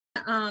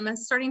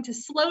is starting to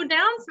slow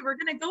down, so we're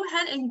going to go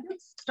ahead and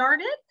get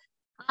started.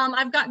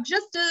 I've got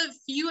just a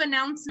few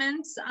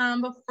announcements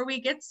before we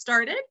get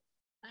started.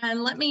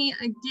 And let me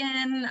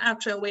again,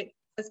 actually, wait,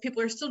 as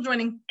people are still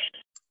joining.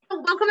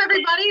 Welcome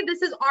everybody.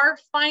 This is our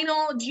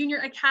final Junior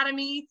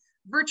Academy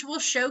virtual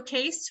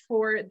showcase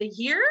for the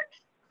year.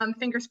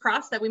 Fingers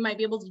crossed that we might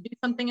be able to do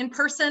something in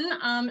person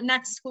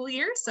next school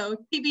year, so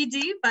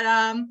TBD, but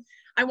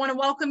I want to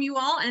welcome you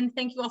all and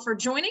thank you all for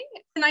joining.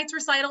 Tonight's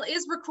recital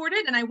is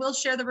recorded and I will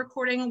share the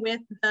recording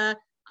with the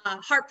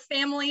Harp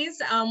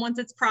families once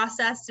it's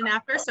processed and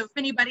after, so if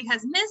anybody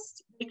has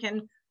missed, they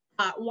can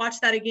watch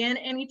that again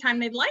anytime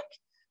they'd like.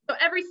 So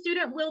every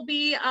student will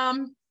be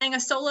playing a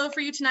solo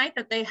for you tonight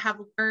that they have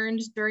learned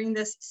during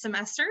this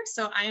semester.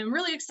 So I am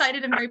really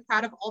excited and very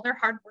proud of all their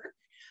hard work.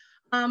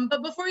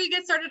 But before you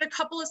get started, a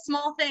couple of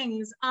small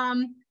things.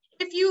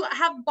 If you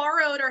have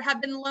borrowed or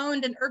have been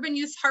loaned an Urban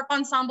Youth Harp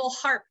Ensemble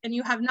harp and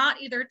you have not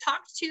either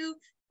talked to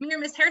me or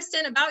Ms.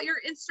 Hairston about your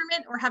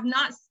instrument or have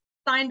not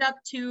signed up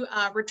to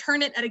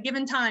return it at a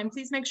given time,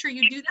 please make sure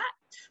you do that.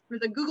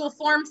 There's a Google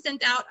form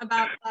sent out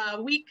about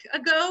a week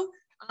ago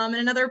and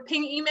another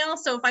ping email.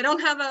 So if I don't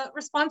have a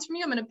response from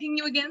you, I'm going to ping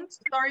you again.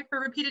 Sorry for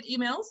repeated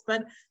emails,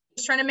 but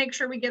just trying to make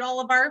sure we get all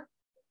of our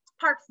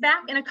harps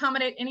back and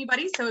accommodate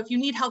anybody. So if you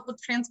need help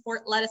with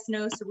transport, let us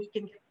know so we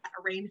can get that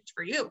arranged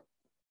for you.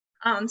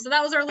 So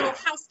that was our little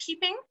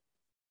housekeeping.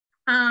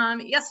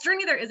 Yes,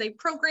 Journey, there is a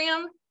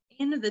program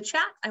in the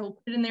chat. I will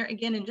put it in there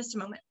again in just a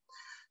moment.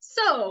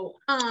 So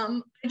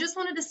I just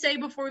wanted to say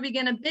before we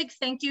begin a big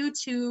thank you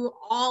to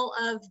all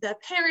of the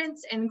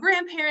parents and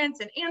grandparents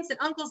and aunts and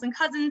uncles and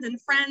cousins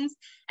and friends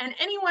and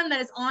anyone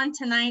that is on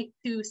tonight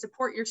to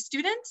support your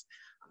student.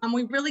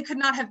 We really could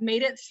not have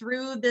made it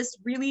through this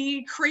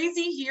really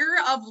crazy year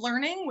of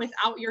learning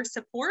without your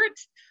support,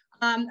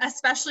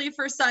 especially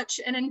for such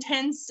an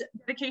intense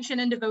dedication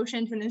and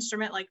devotion to an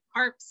instrument like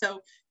harp.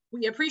 So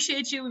we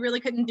appreciate you. We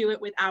really couldn't do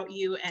it without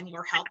you and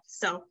your help.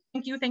 So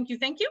thank you, thank you,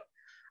 thank you.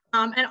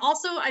 And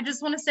also, I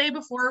just want to say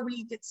before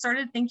we get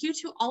started, thank you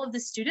to all of the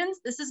students.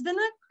 This has been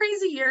a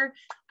crazy year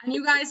and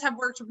you guys have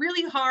worked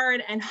really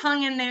hard and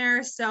hung in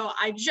there. So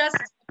I just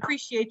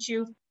appreciate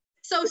you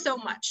so, so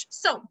much.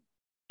 So,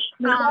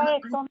 so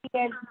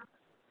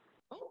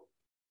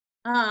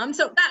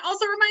that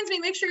also reminds me,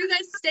 make sure you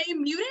guys stay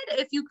muted.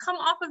 If you come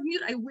off of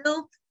mute, I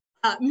will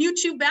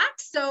mute you back.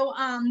 So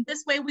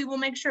this way we will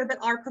make sure that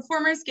our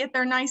performers get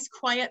their nice,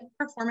 quiet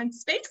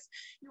performance space.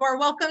 You are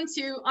welcome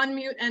to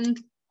unmute and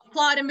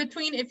applaud in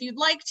between if you'd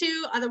like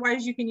to.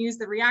 Otherwise, you can use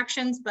the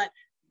reactions, but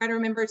try to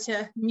remember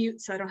to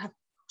mute so I don't have to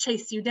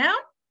chase you down.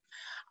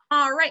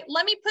 All right,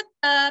 let me put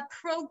the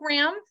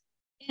program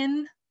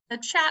in the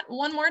chat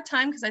one more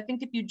time because I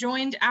think if you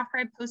joined after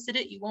I posted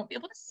it, you won't be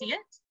able to see it.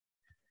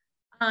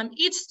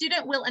 Each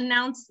student will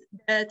announce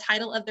the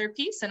title of their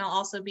piece, and I'll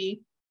also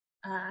be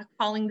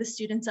calling the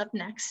students up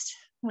next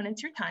when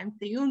it's your time,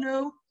 so you'll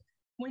know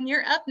when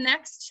you're up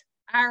next.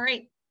 All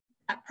right.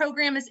 That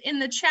program is in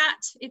the chat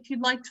if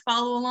you'd like to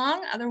follow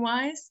along.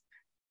 Otherwise,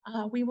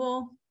 we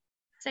will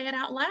say it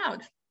out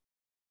loud.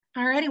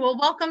 All righty, well,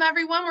 welcome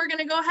everyone. We're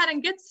gonna go ahead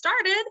and get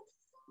started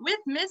with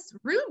Miss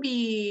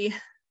Ruby.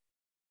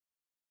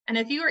 And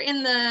if you are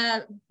in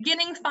the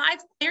beginning 5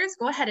 players,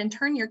 go ahead and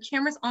turn your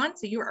cameras on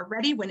so you are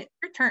ready when it's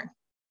your turn.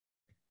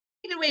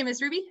 Take it away,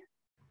 Miss Ruby.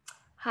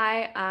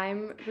 Hi,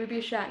 I'm Ruby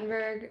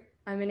Schattenberg.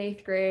 I'm in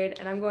 8th grade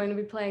and I'm going to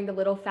be playing The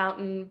Little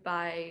Fountain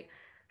by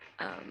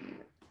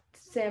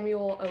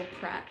Samuel O.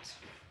 Pratt.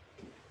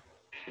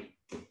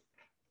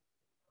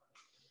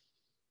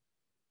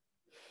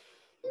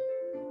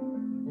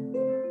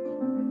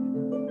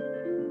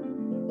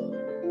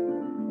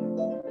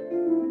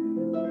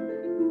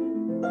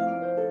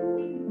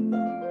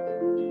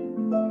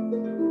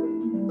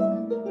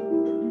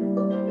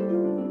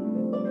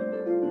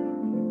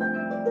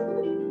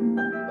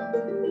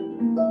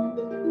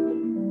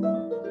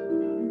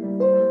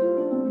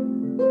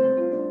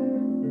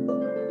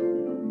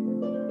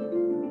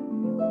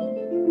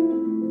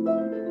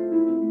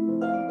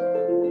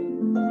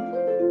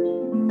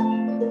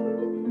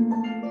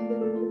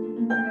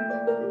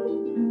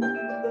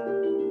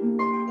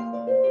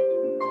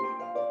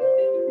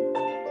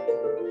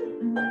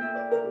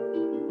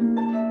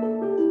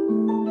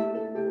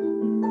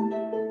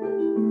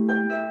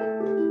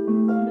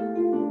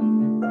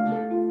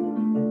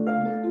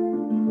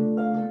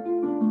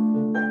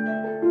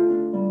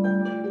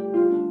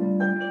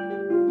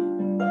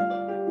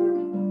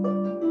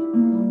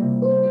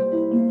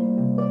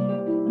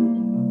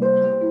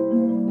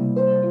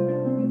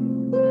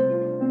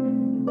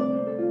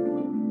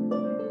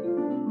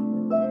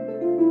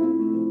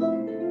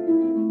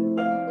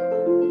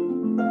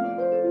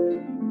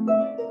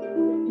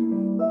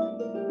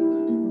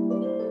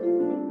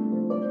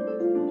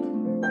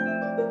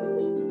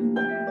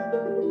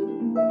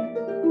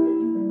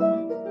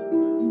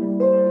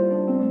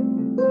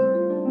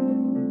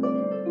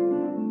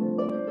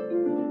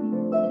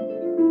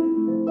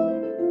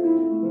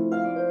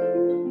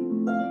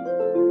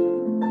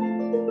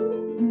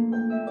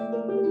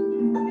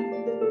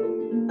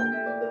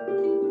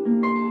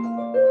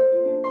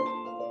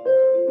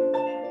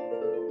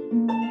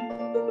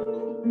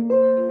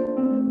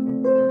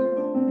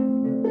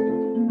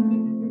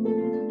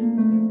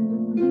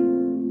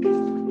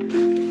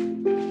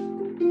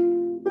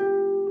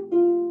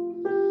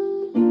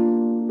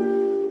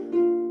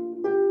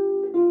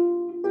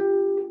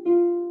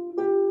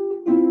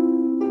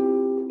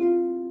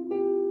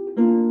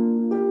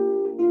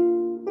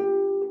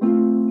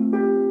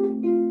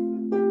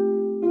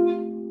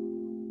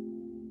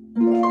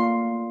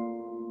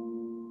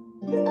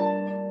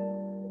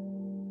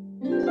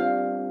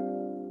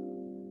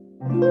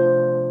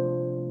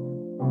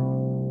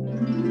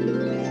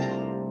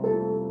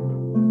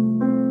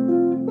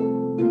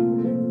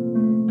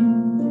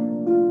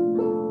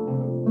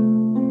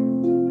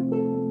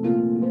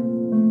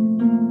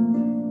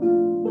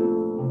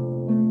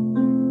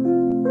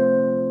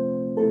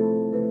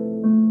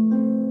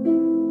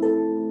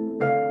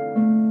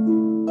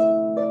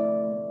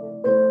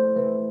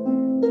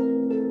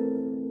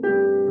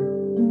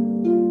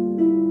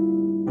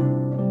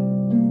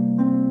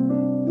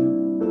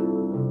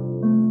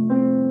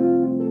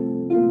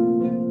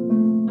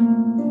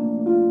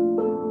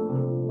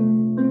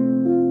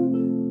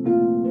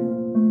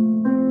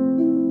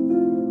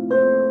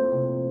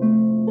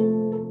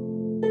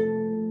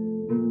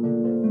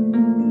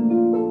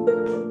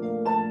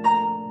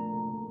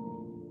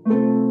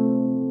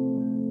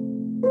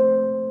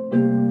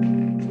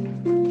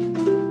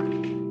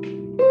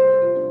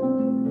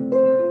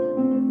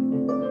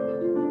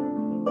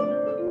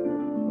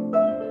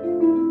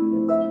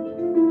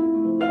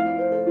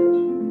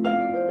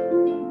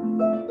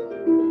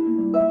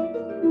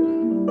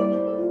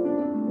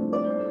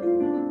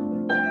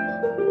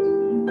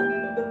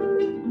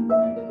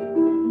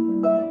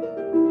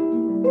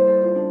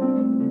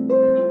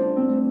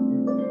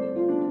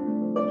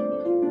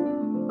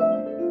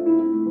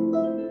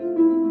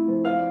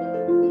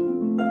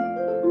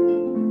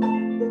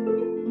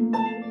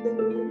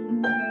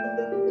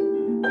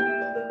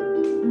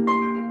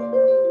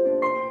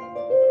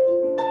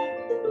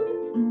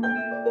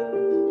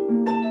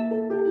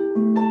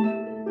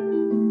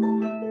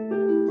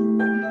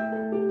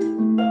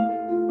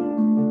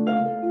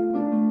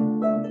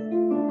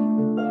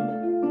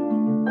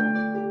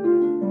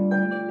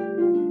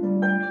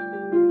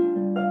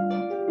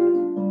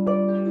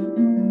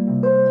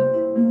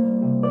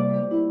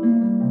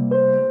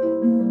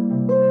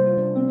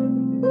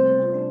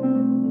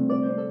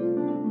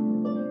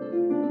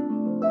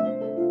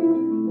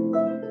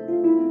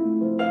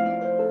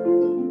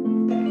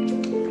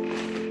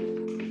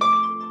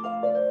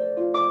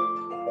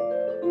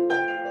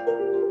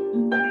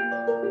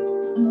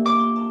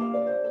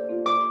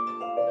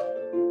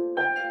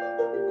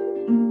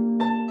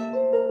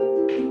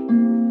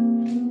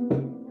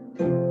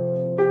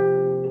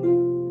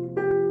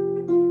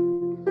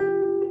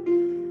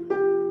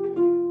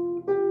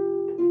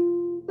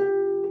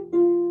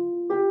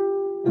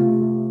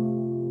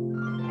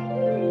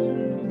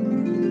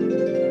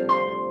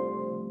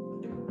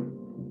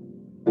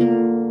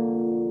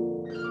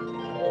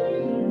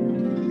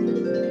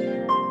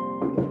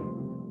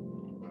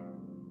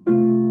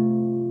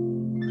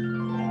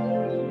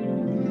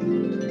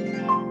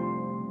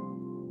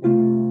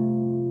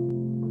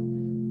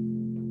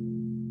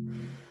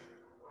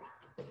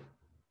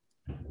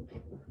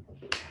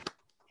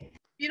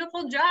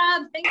 Beautiful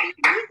job. Thank you,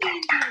 Ruby.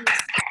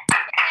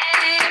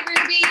 Hey,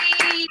 Ruby.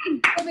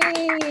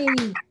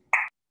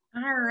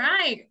 All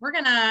right, we're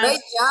gonna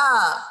Great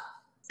job.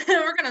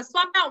 we're gonna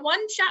swap out one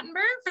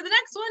Schattenberg for the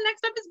next one.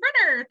 Next up is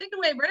Brenner. Take it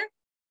away, Brenner.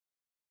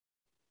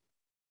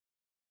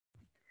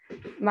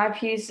 My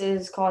piece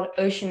is called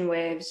Ocean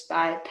Waves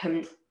by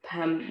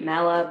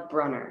Pamela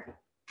Brunner.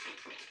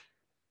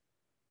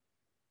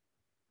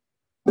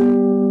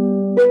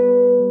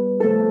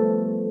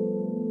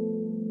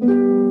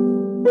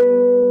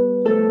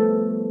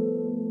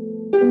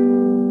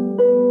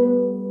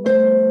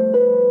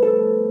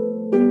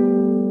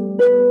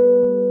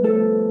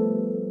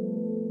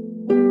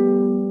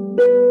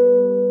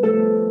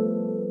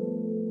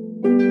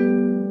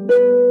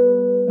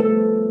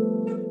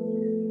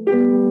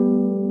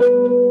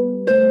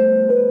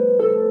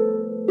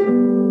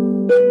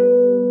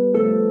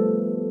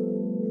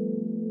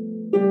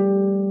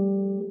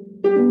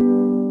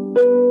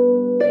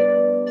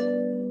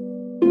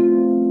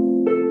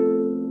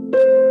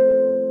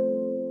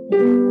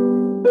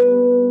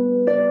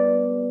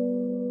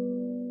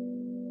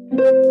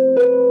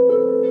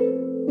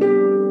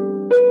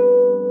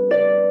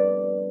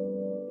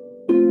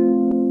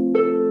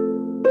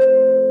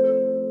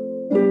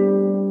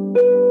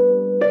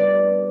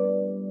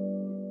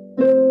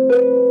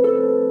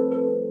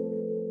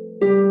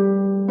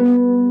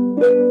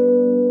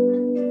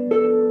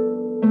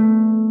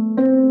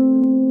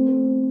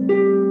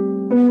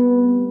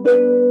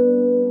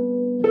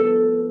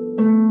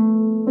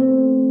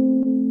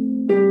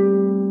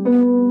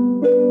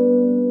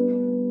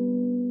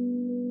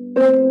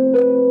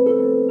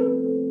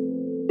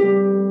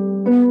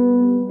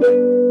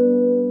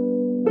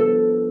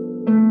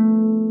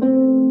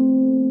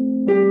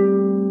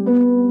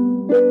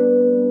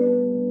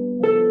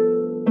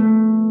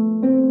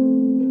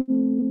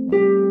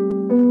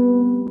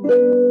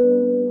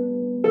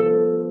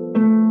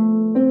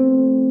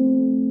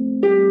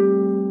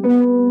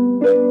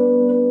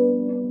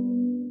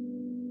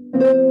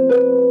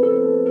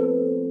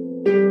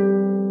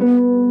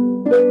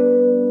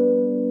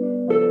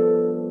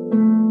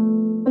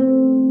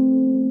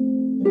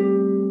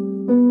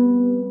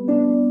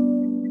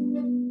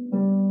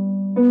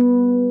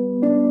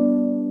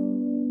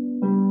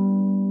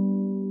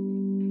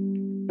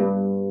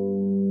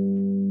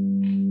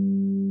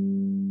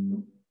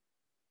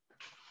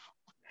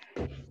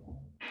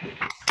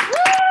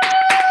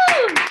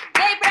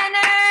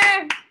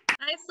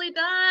 Nicely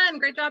done.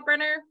 Great job,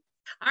 Brenner.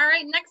 All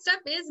right, next up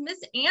is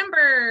Miss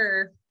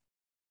Amber.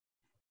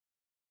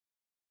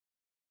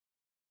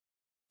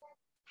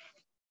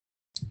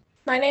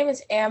 My name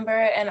is Amber,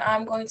 and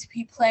I'm going to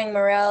be playing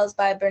Morels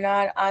by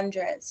Bernard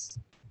Andres.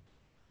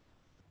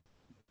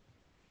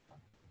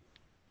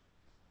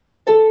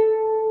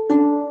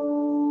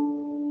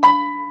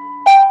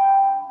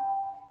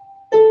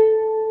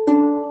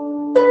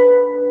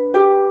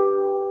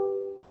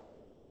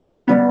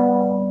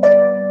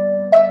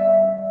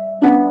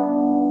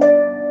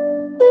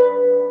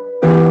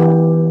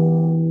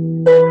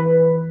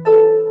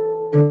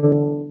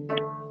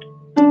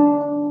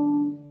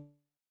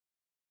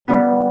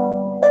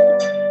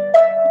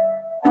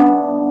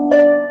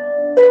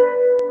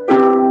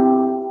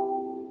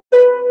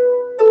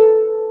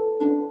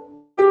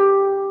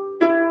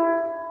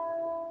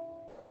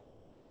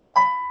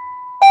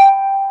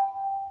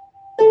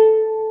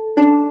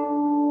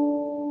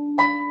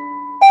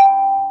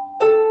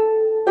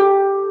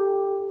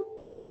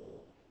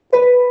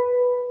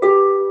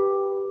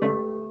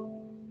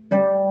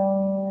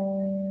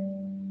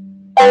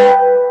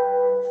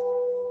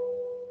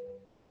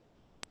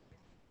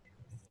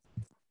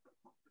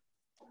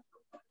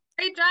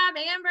 Great job,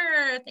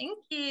 Amber. Thank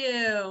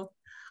you.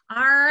 All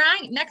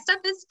right, next up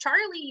is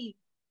Charlie.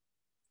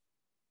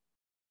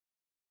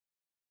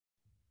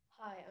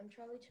 Hi, I'm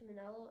Charlie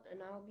Chiminello,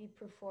 and I'll be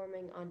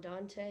performing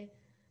Andante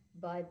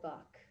by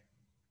Bach.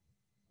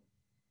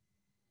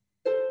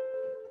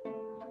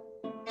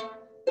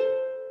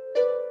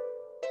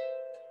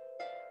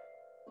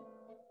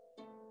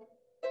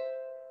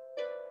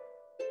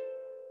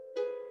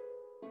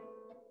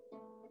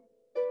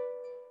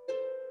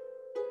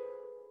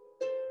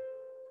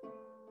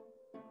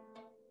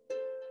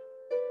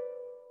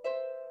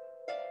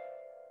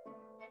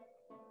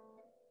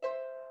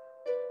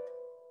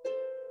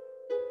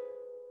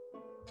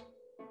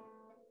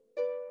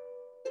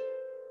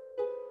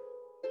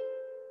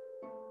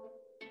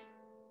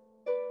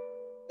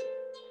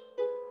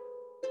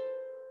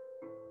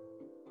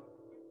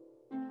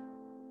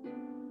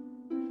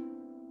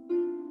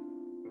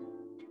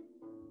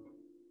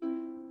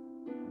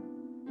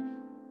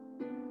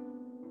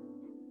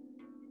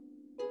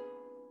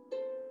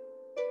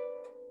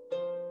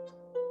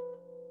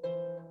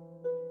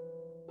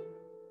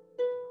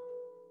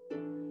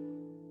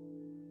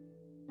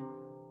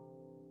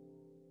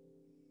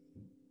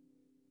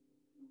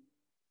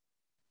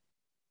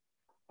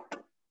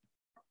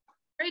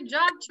 Great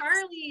job,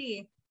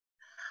 Charlie.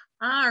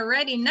 All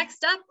righty,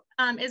 next up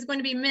is going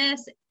to be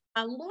Miss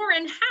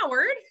Lauren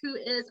Howard, who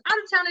is out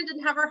of town and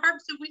didn't have her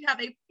harp, so we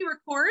have a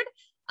pre-record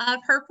of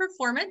her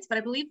performance, but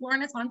I believe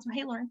Lauren is on, so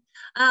hey, Lauren.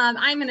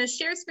 I'm gonna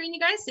share screen, you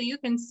guys, so you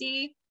can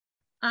see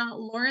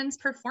Lauren's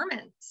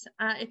performance.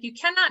 If you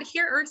cannot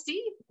hear or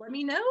see, let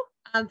me know.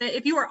 That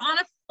if you are on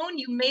a phone,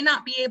 you may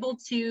not be able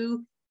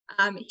to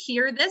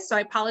hear this, so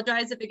I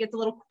apologize if it gets a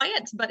little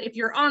quiet, but if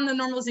you're on the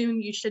normal Zoom,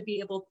 you should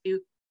be able to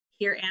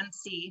hear and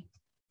see.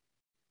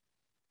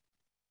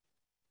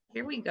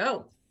 Here we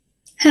go.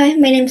 Hi,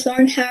 my name is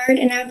Lauren Howard,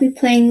 and I'll be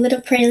playing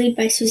Little Prelude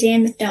by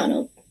Suzanne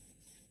McDonald.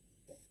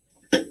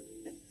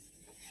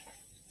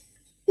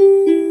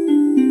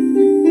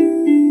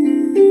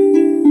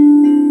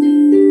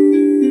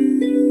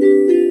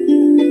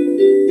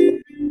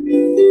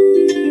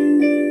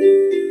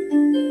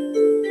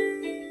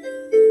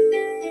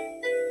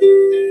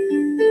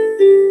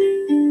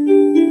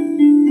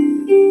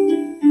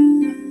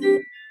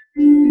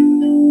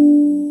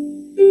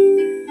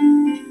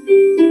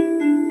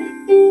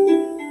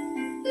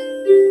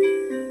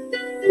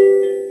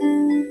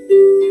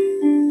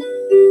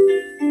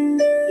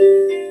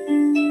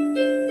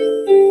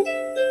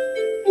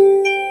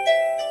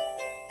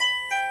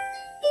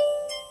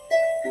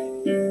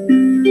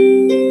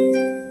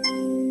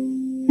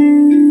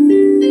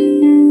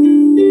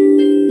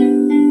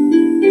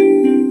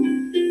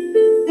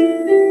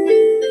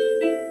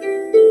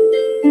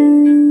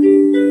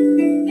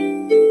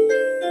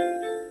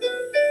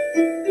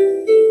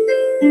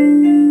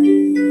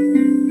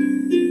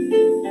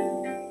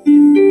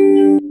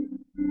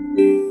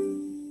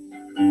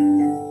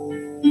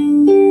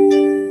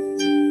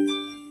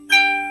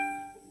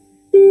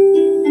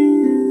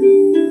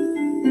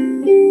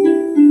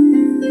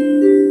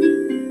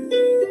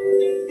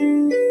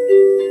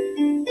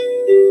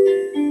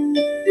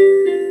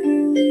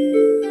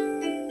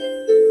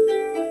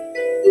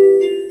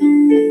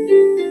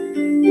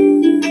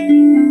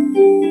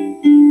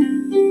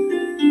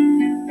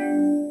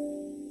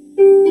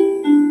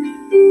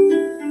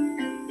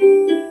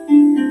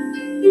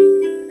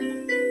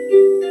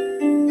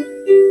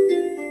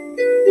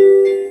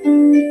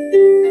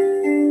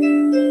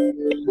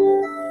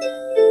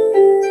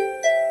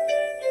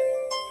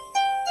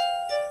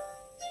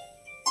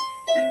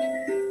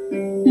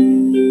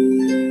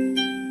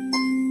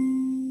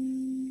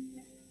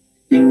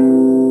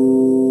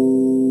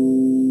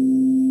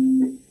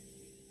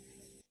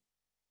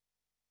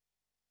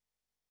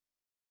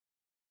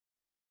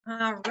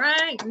 All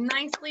right,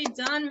 nicely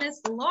done,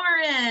 Miss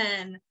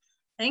Lauren.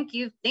 Thank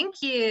you,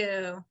 thank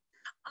you.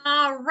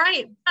 All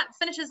right, that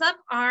finishes up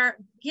our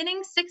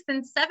beginning 6th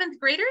and 7th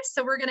graders.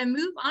 So we're gonna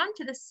move on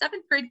to the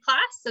 7th grade class.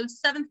 So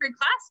 7th grade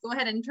class, go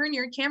ahead and turn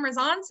your cameras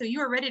on so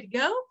you are ready to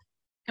go.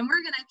 And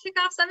we're gonna kick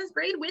off 7th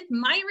grade with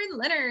Myron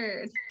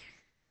Leonard.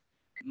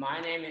 My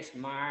name is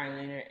Myron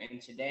Leonard,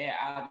 and today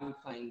I'll be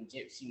playing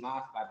Gypsy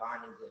Moth by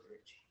Bonnie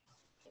Goodrich.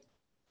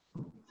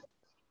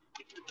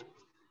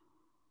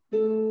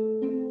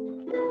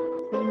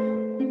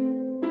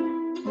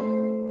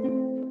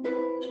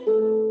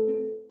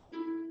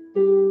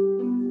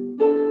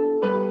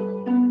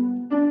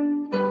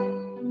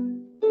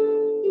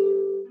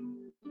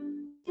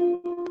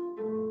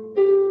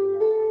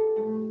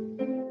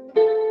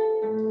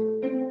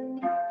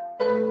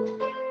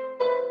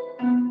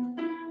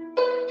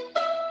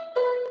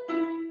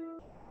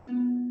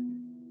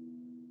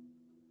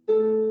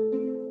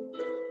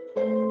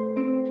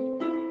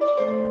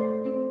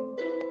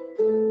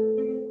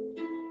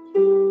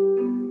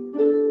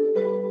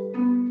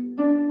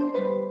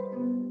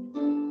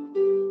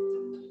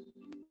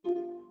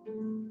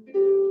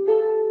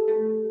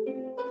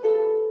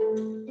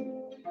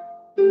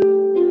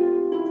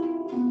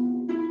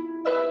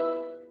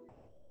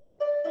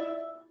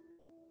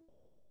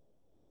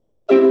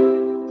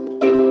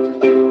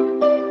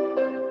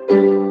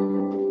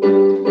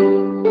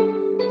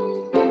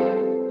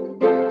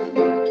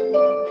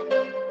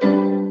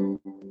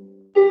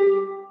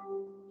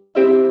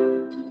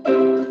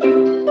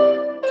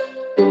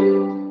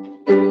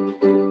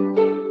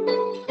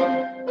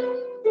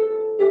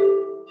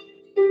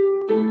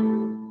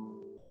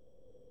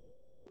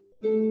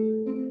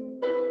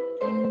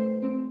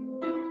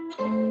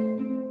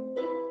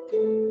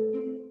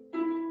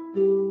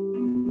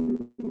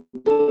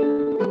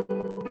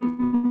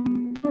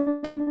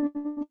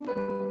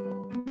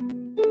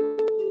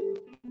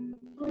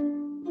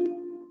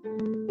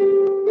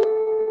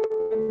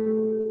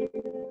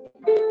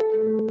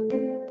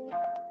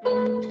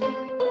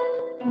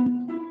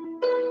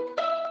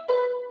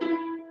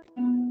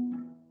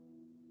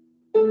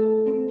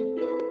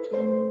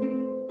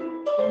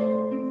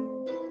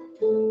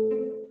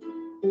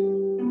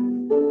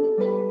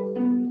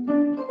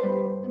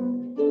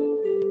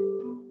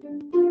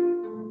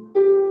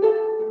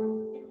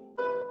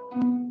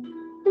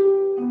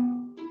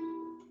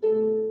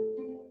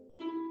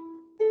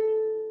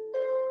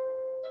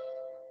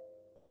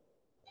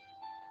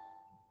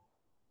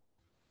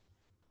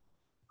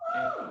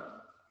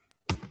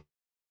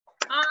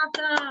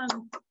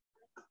 Awesome.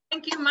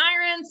 Thank you,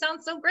 Myron.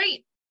 Sounds so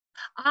great.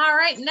 All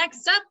right,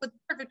 next up with the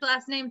perfect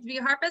last name to be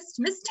a harpist,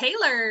 Miss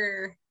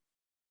Taylor.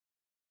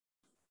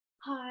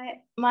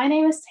 Hi, my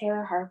name is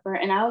Taylor Harper,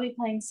 and I will be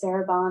playing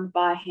Sarah Bond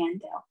by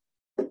Handel.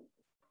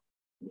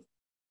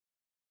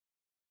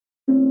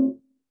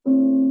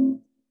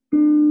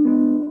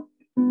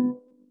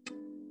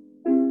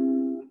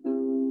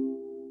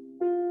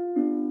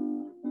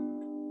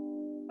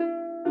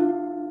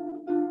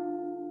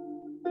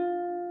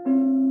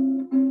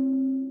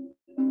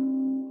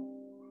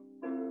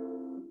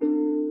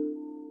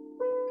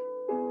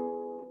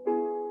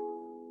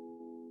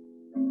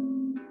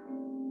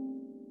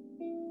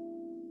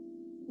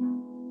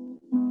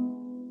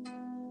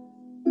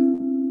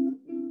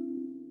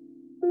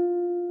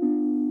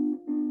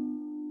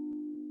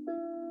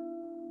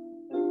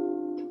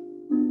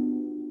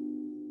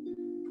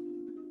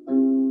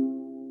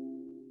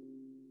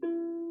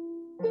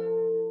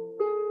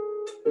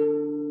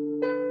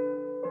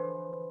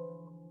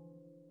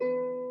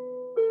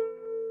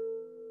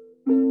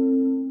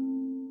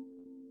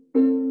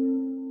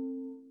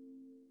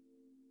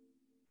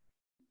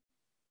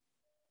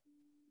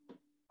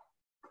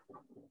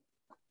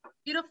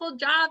 Beautiful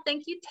job.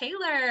 Thank you,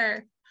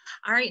 Taylor.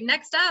 All right,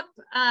 next up,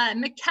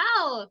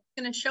 Mikkel,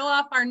 going to show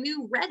off our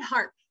new red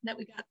harp that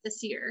we got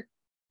this year.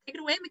 Take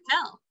it away,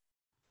 Mikkel.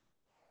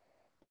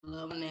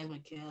 Hello, my name is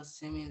Mikkel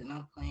Simmons, and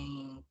I'm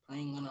playing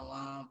on the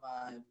line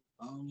by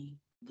Bonnie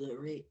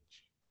Goodrich.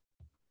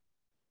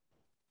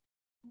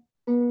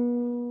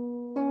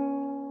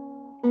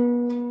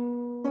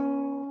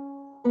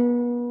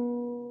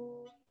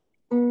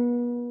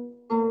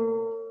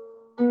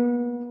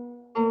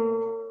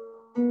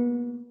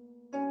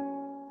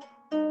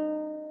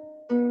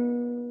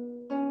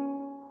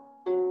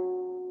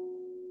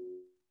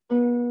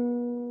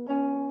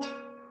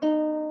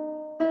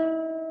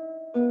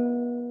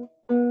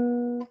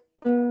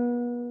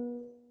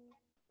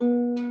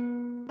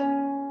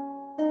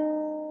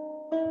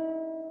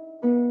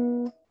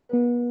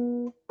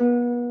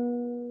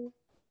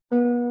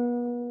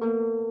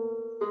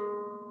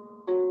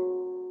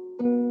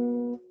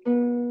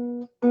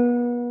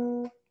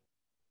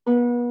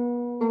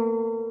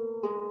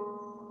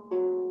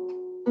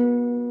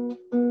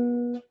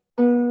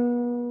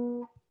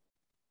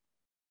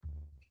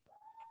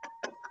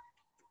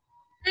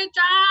 Great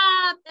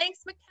job. Thanks,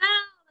 Mikkel.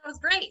 That was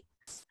great.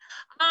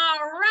 All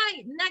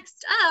right,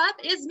 next up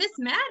is Miss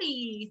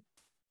Maddie.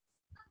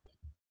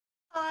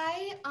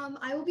 Hi,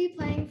 I will be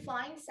playing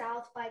Flying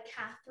South by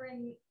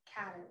Catherine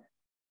Catter.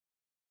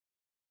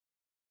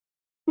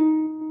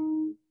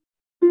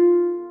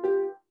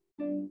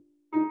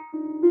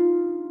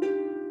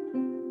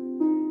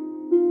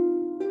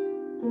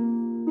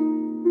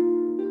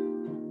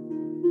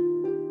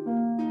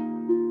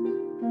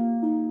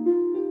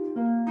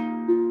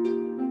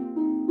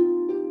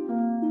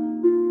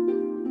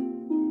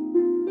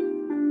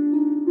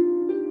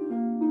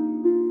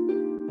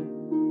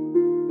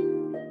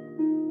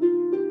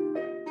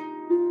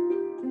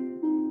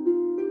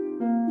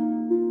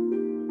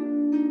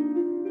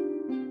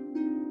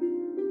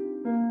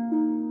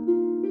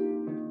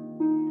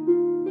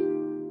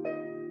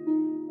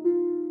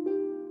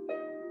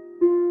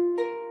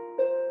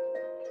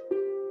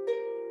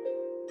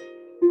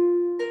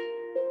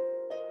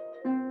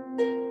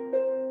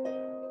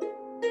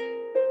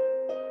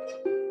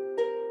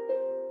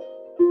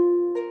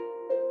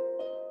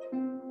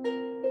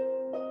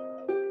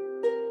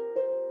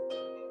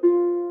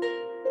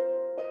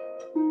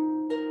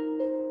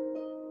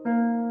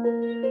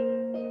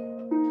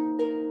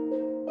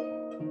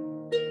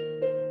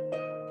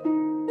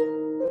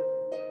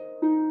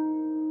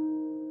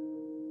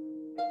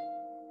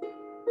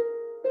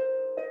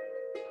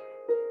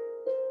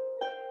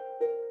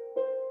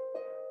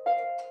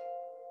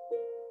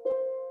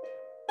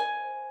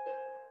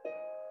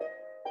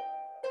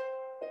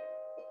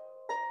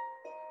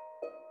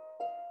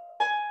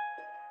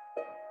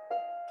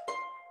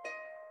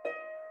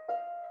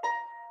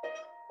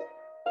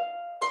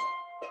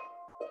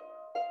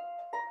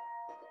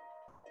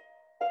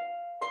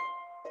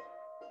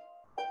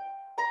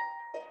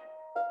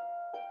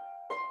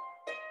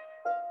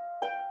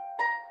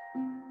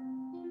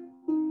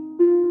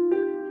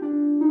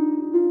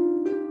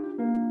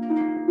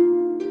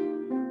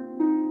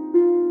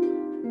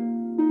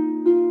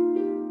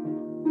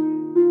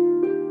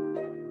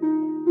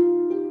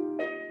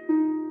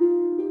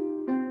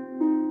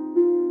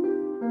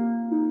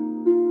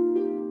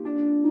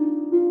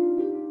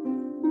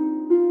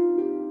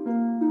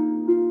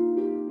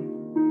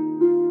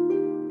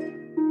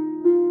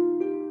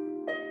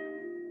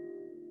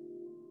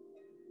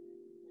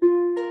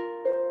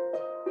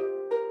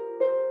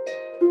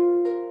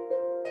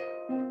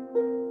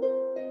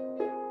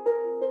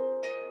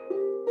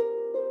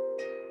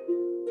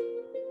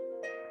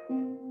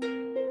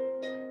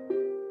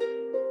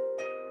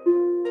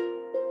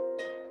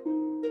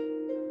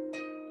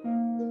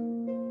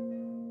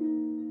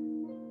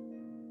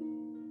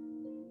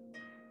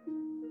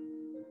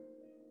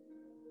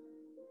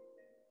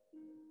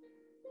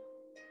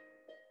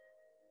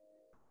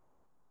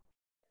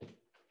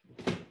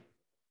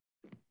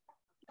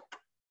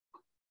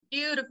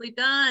 Beautifully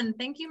done.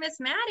 Thank you, Miss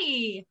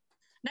Maddie.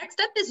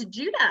 Next up is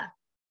Judah.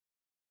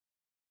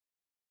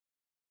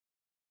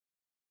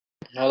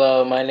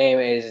 Hello, my name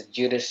is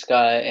Judah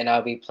Scott, and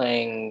I'll be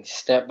playing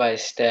Step by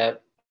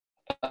Step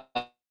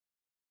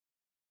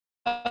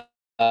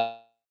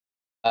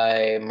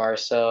by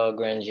Marcel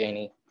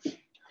Grangeni.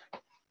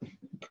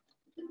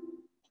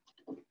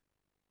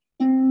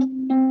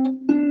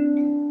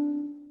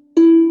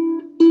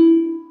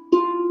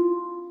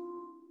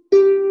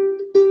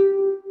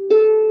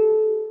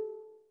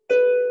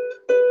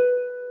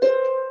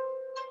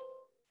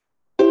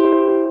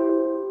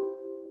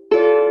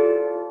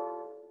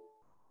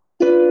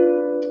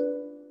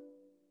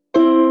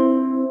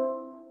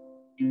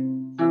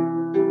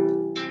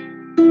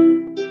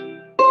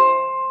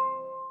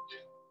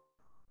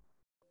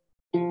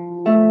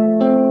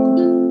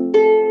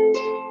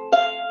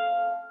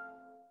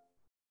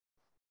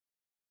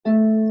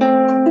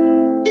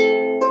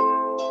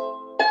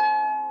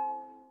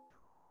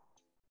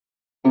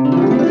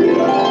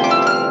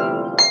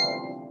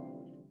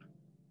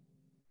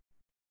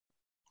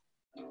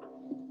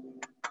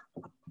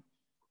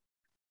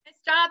 Nice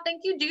job.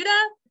 Thank you, Judah.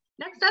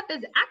 Next up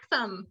is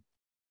Axum.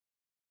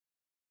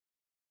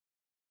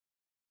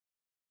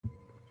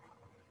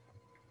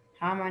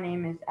 Hi, my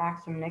name is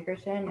Axum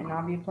Nickerson, and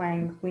I'll be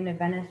playing Queen of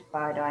Venice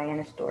by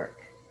Diana Stork.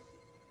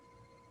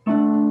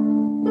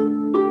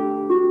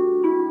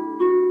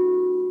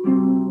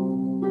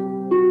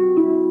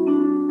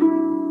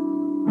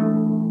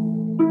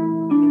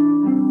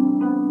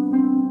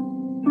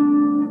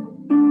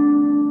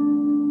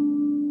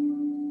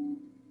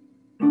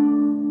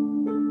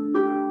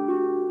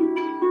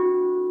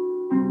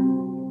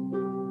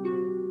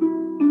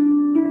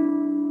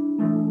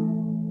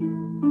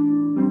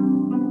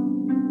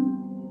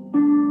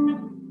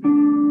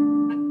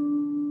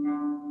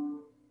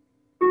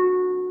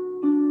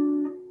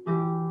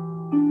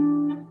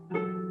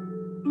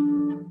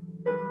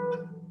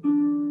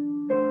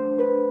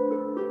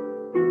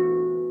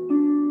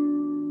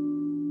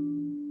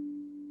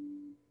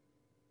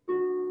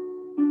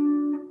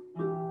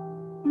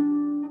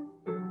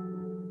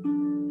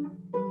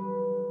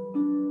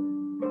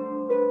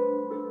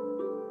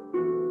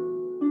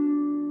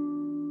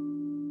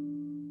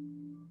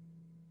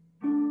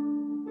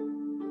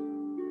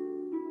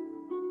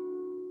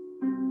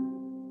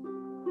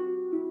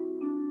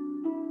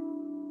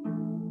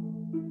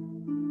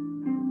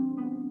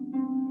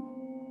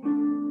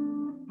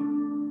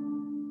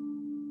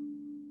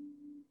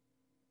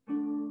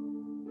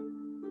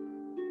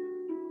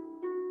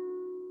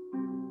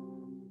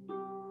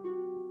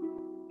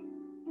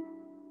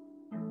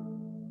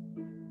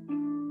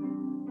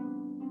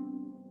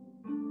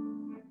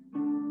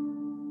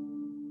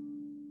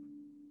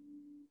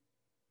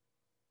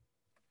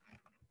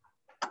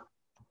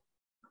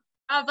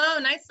 Bravo,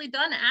 nicely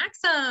done,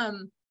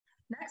 Axum.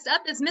 Next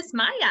up is Miss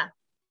Maya.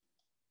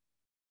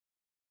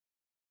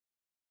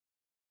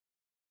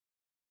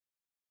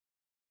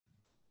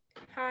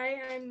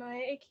 Hi, I'm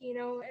Maya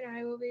Aquino, and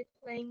I will be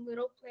playing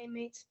Little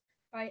Playmates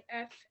by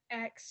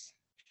F.X.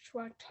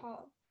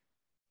 Recital.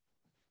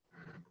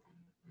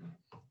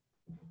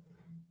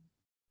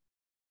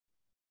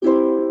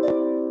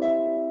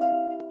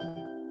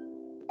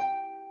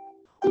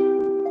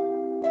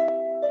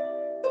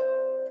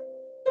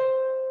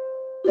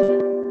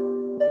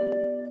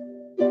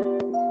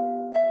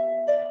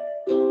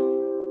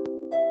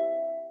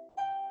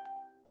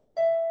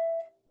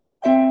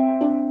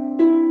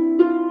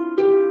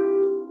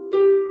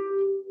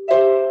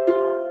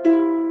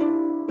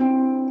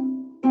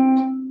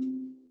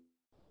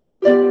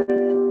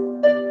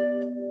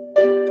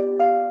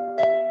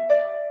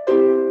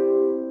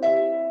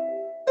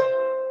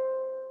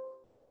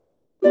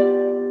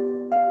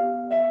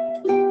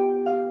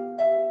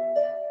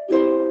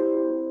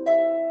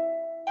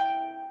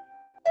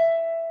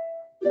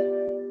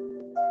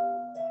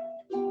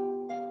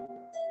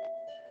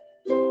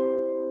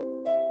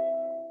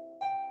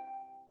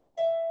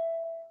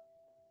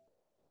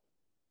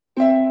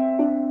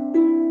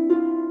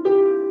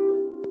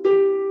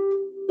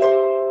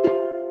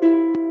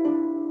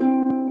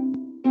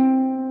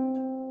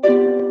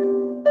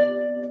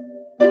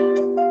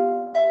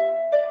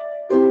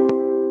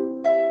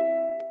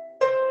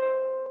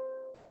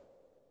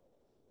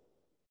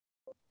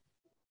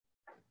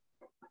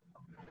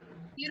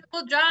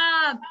 Beautiful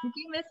job. Thank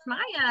you, Miss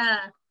Maya.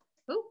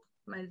 Oh,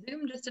 my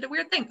Zoom just did a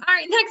weird thing. All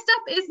right, next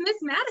up is Miss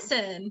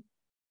Madison.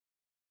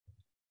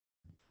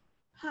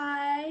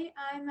 Hi,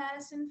 I'm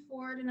Madison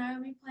Ford, and I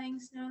will be playing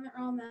Snow in the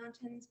Earl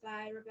Mountains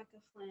by Rebecca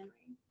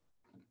Flannery.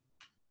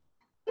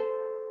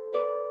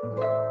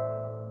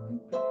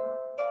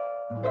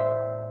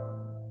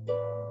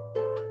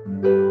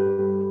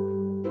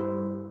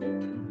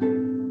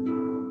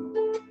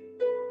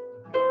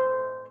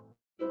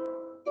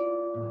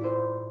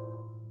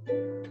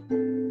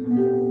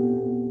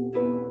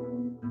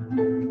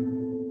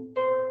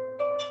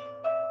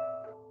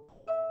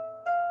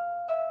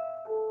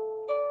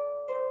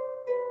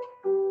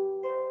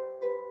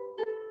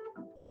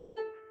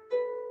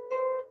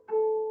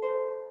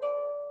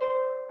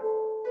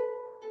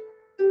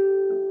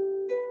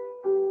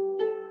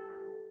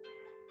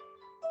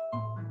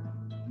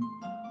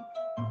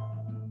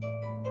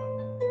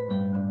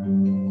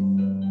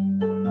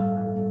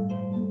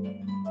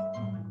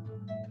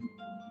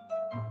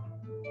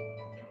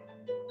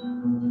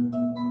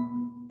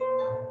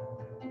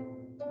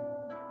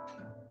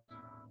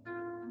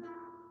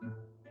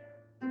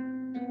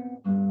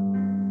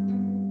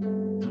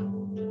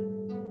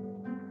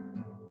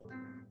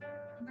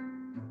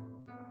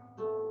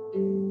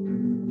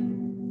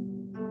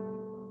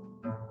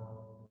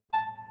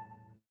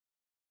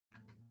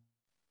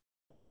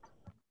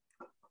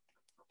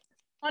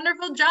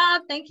 Wonderful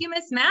job. Thank you,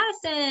 Miss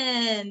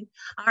Madison.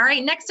 All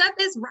right, next up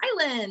is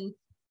Rylan.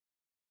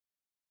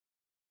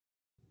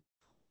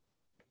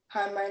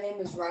 Hi, my name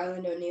is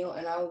Ryland O'Neill,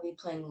 and I will be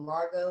playing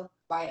Largo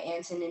by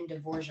Antonin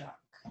Dvorak.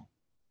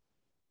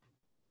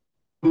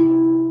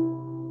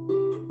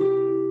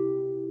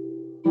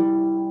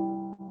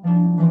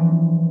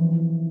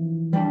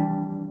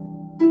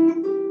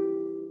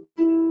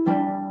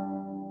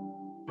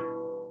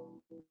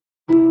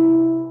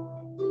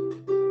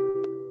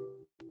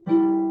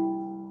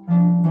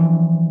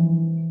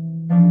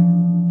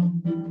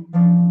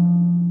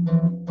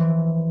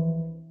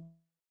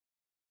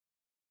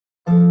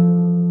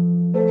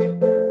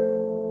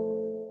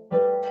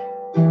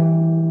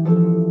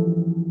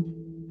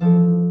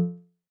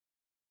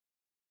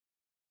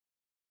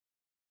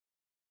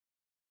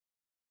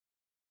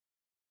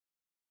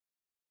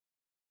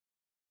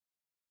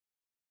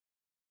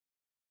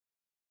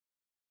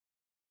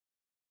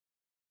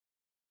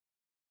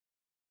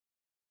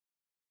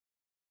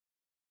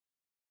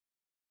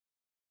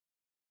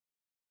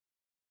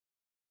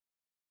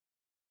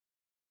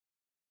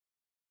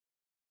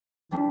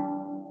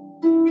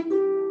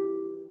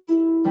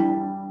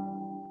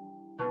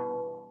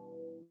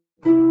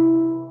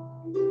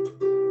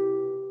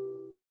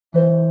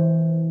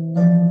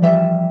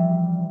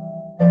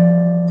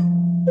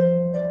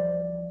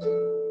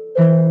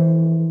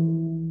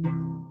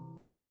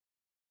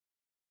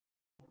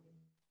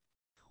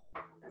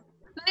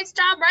 Nice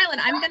job, Rylan.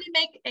 I'm going to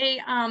make a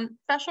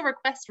special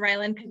request,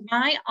 Rylan, because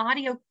my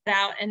audio cut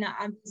out and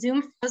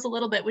Zoom froze a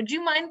little bit. Would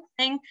you mind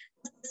playing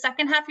the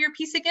second half of your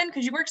piece again?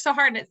 Because you worked so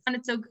hard and it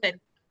sounded so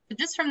good. But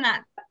just from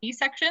that B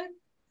section,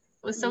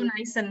 it was so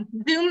nice, and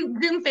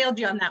Zoom failed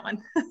you on that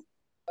one.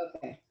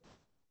 Okay.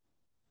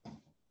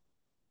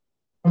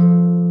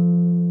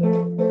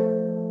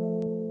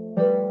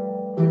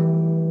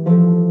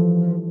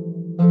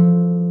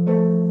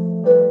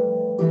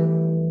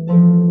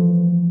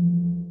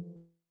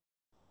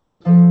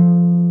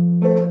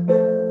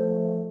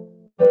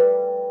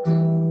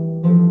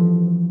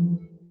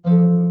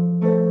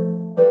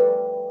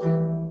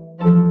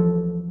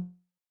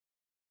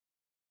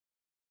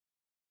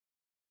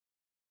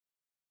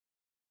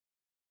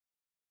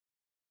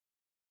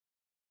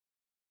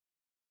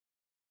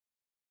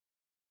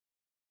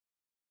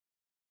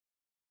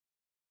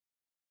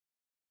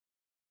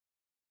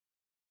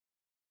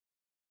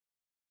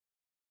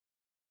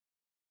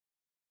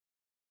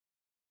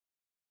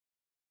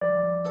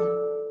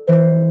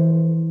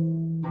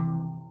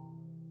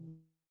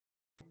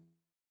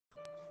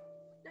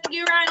 Thank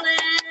you,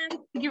 Rylan.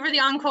 Thank you for the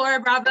encore.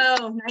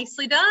 Bravo.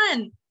 Nicely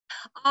done.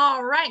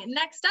 All right,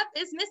 next up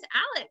is Miss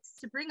Alex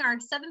to bring our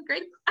 7th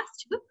grade class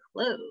to a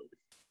close.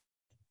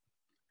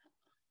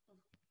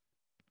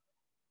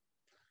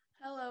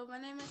 Hello,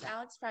 my name is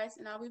Alex Price,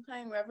 and I'll be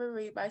playing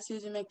Reverie by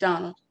Susan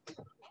McDonald.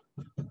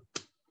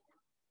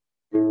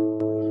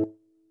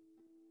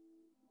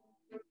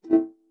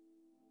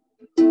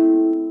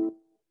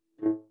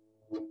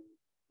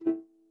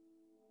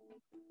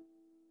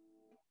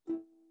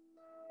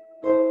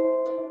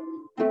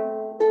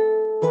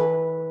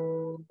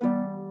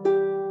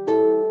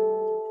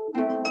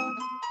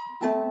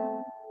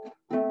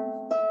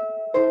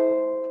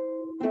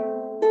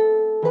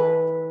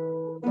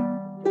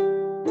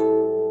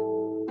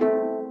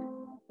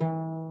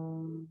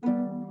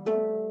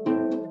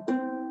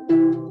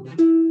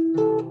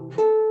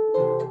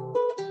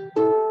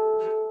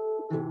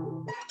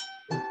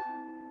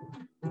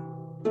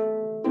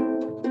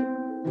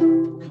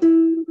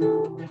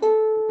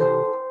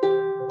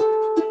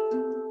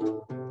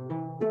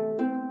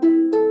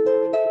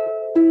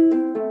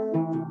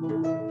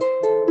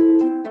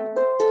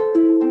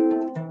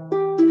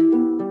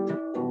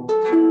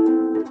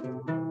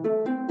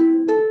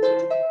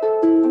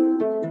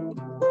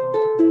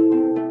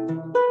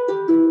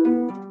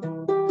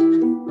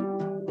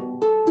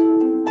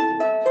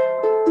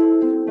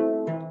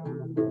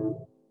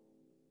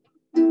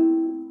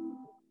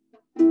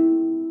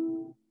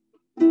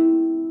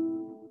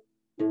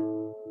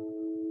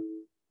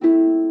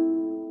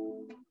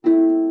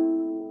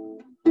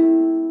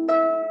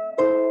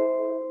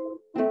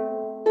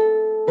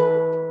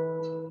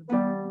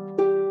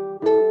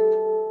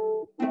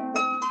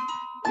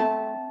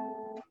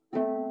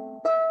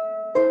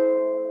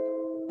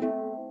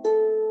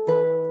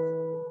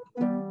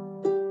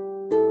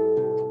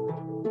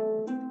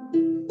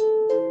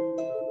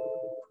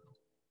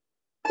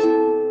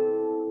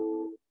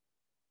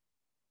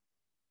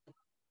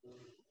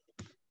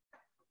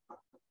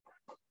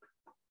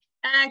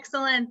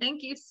 Excellent.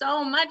 Thank you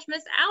so much,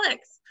 Miss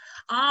Alex.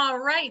 All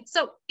right,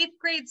 so 8th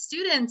grade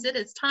students, it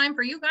is time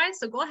for you guys.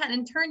 So go ahead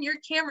and turn your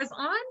cameras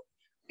on.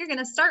 You're going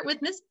to start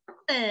with Miss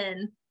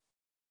Brooklyn.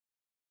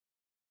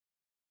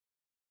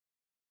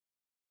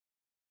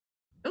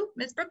 Oh,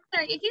 Miss Brooklyn,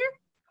 are you here?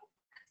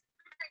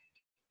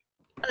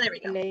 Oh, there we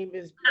go. My name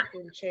is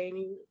Brooklyn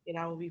Cheney, and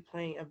I will be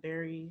playing a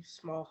very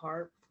small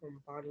harp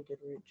from Bonnie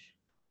Goodrich.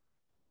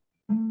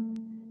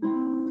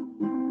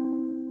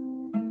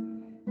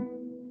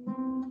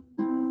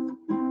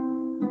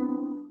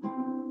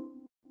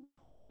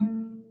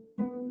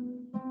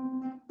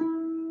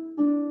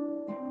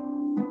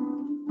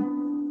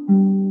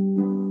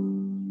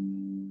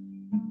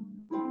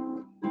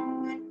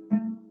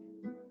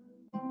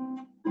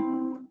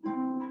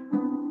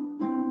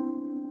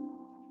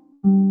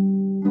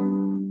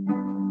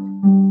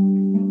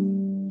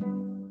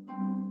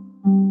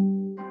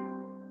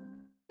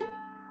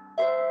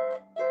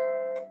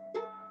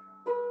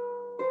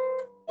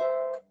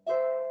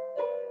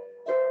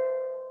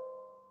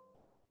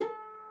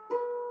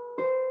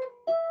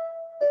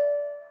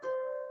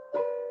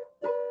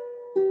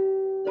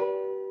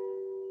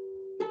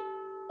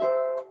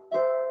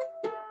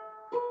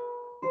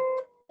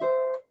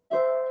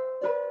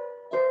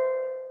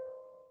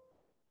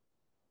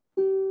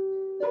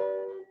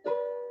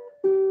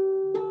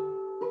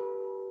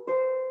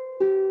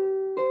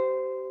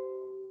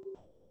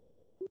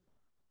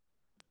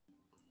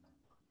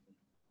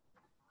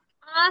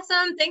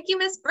 Awesome. Thank you,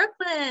 Miss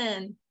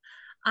Brooklyn.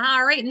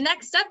 All right,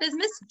 next up is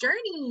Miss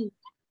Journey.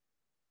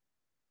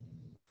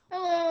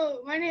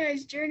 Hello, my name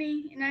is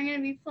Journey, and I'm going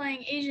to be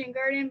playing Asian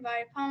Garden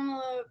by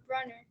Pamela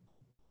Brunner.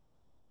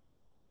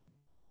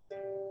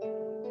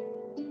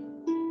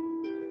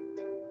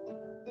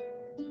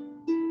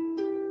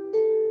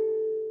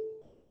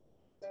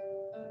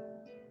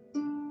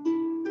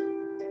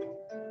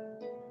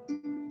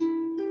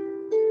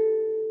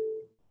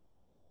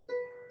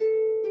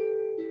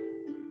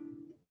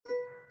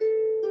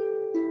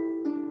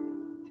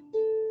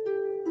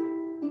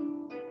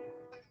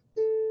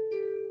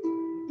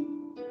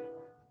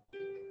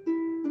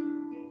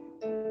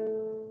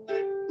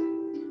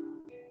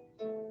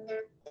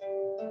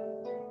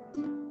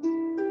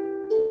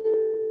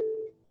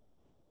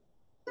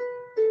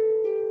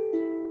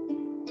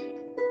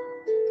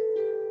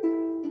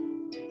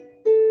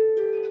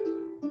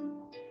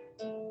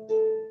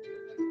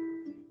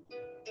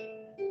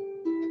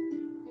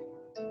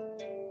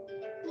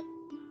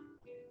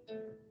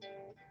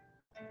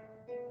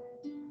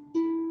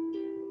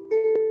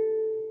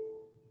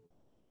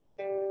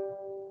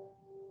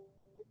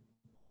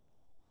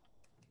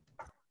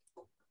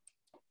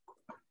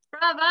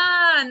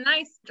 Brava,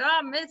 nice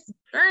job, Miss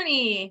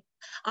Journey.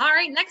 All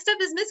right, next up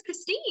is Miss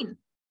Christine.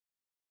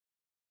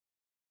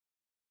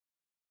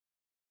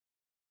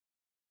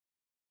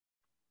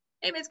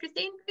 Hey, Miss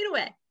Christine, take it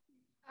away.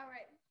 All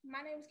right,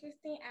 my name is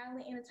Christine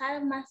Allen, and the title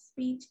of my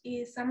speech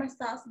is Summer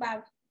Thoughts by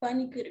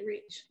Bunny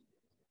Goodrich.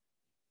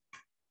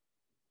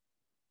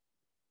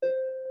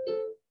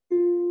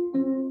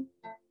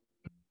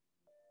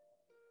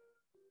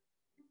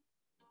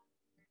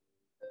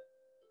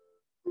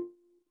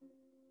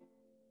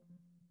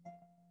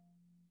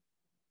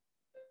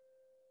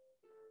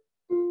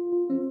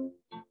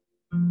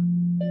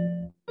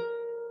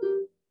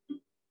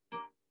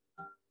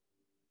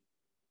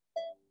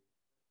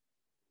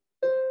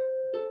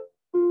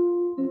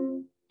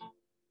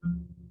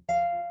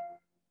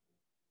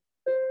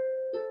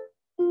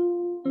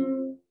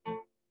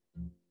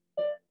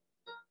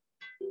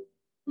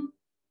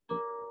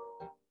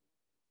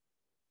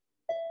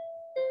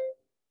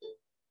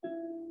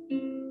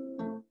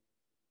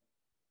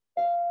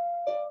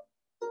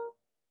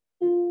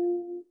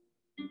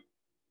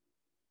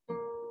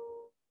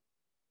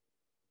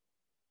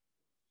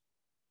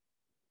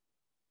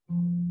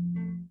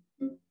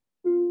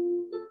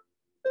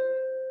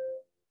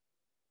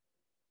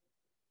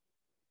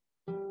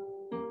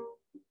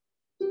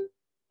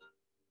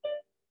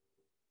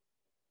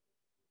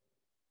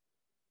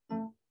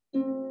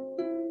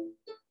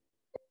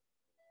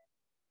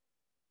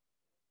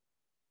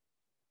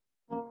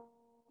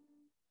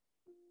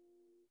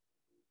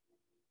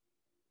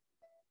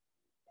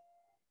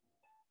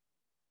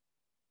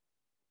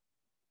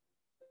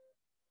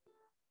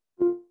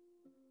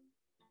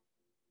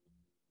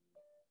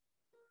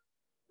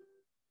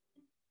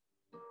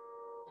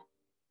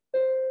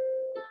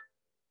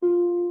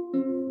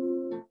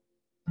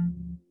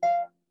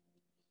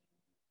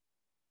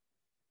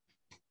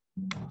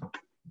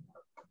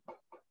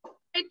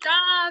 Great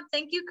job.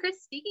 Thank you,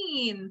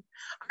 Christine.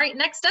 All right,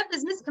 next up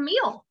is Miss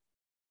Camille.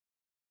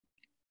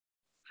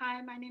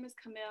 Hi, my name is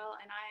Camille,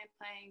 and I am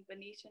playing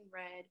Venetian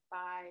Red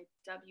by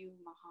W.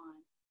 Mahan.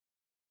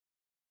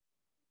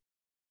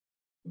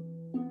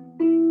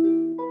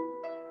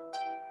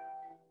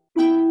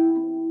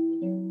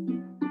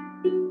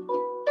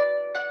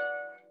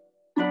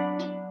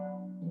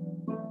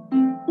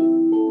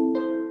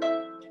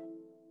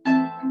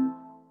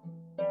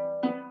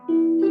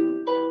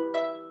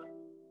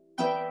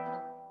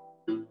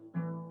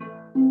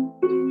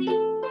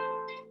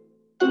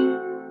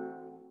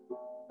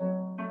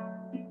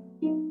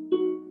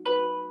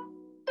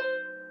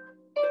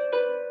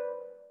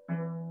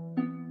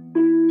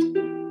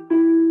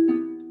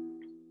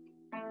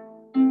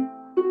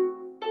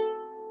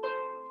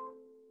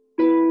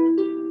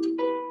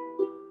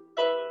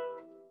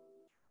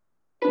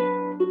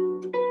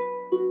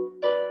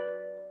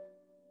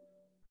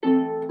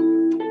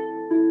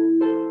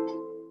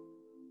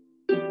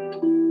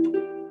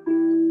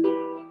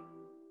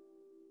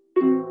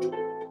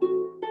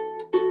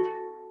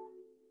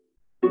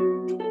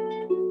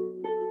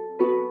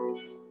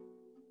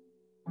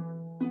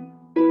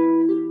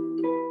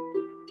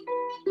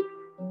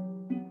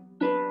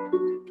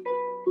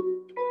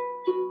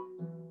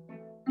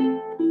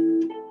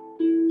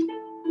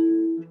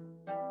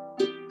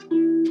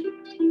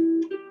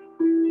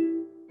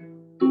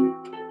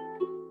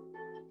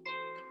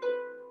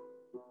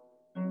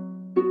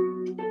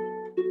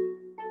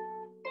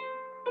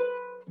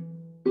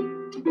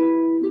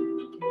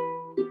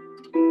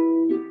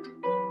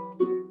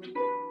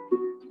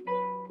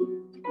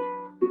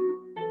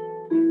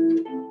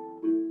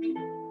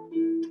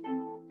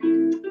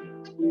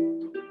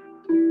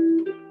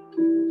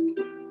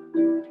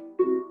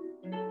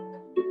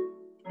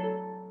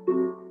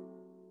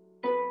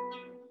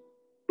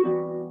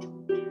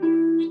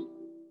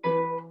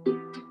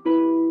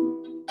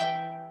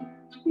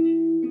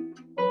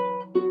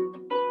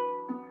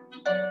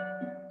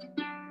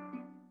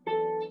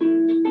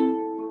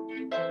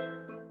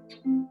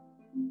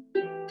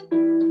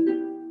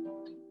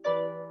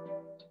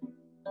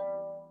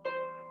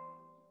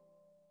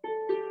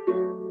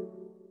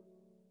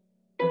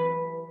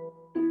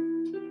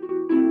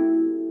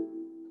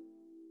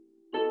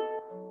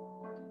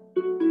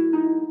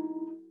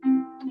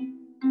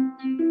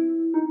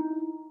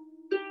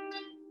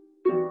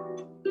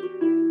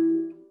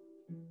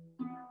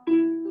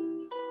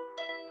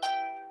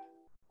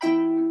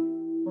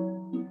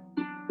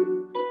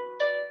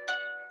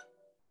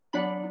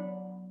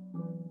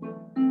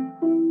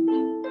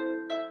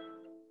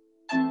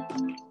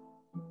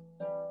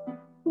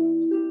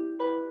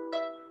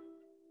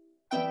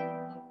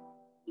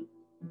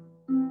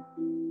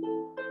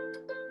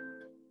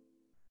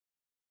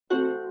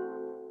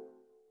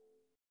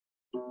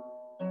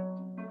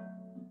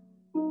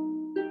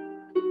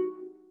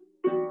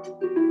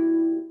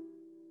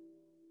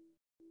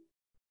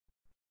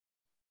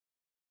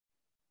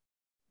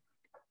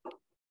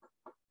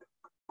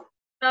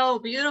 Oh,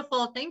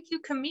 beautiful. Thank you,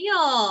 Camille.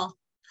 All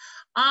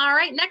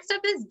right, next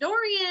up is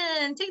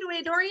Dorian. Take it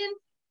away, Dorian.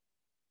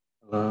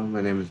 Hello,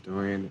 my name is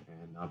Dorian,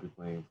 and I'll be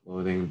playing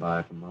Floating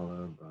by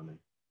Kamala Brunner.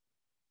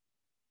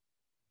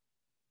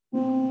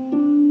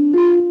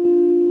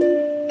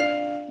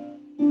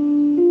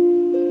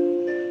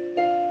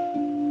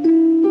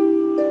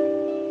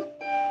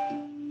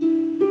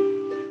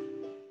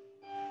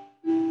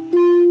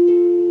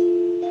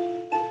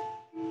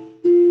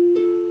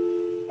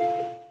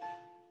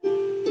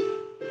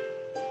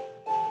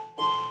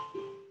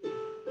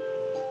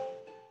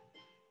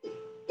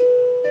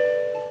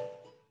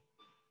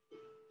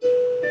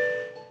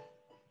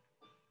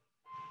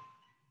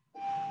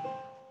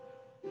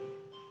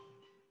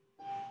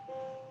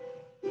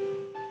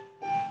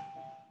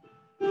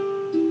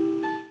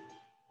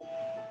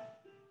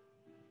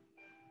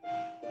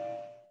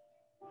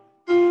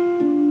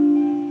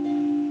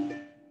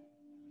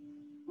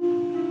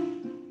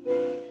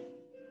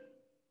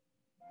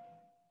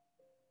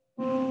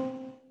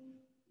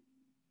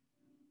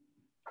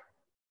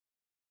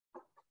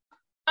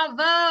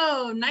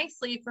 Bravo,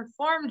 nicely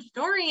performed,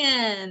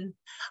 Dorian.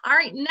 All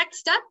right,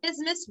 next up is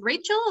Miss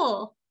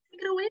Rachel.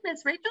 Take it away,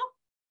 Miss Rachel.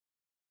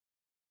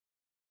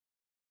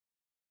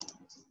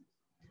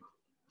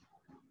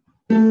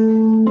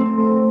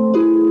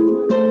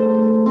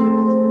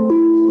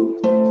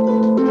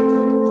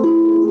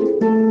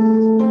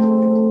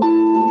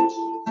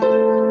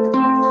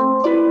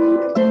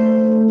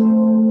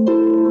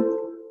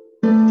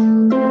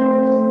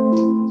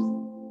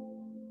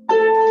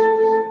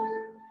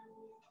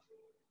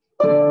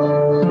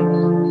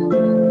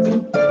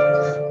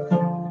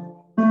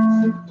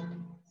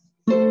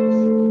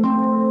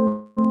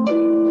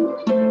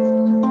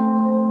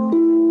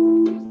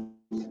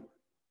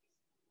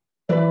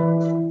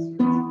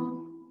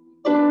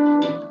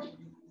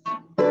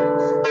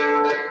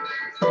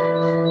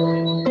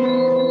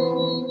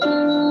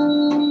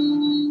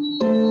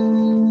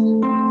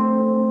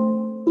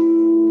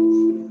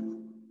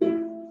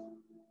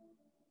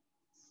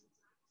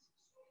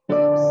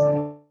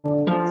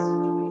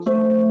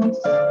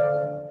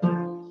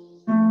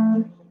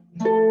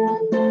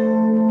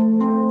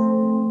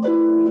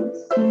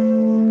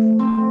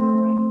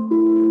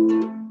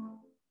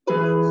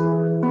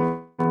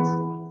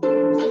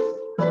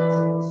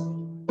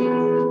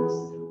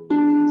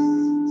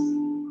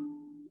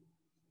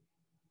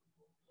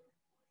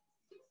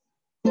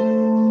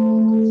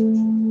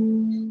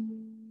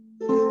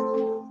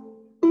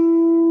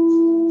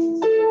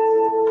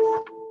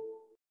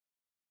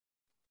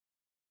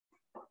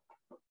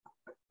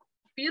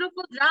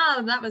 Beautiful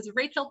job. That was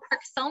Rachel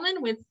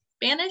Park-Selman with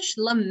Spanish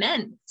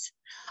Lament.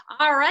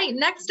 All right,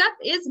 next up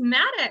is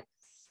Maddox.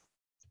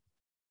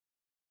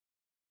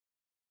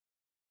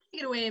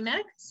 Take it away,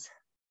 Maddox.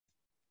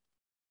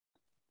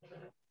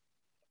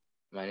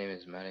 My name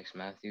is Maddox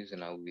Matthews,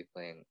 and I will be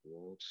playing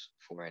Wolves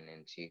for an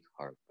Antique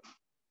Harp.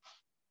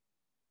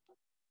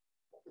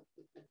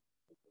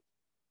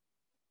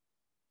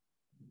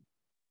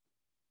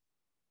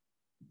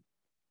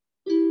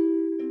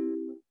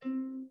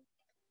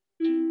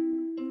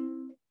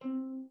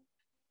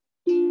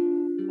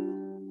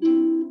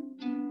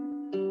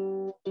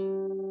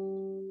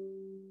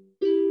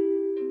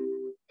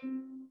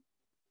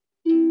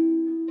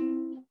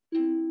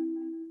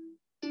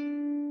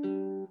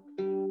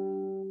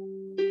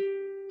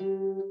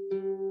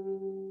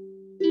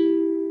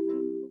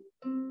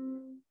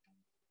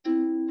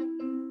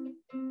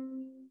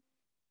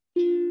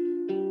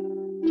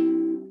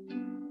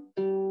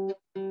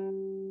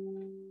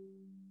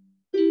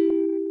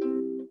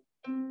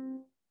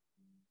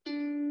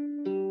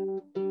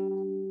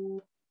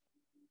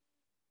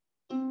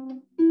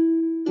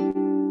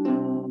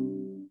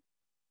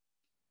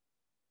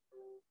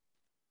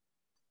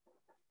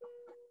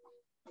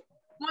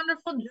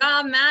 Wonderful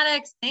job,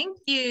 Maddox. Thank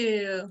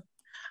you.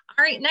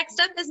 All right, next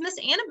up is Miss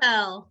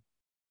Annabelle.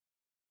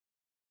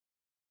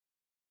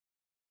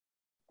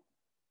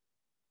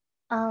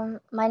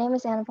 My name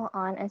is Annabelle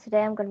On, and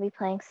today I'm going to be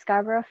playing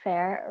Scarborough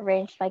Fair,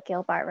 arranged by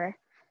Gil Barber.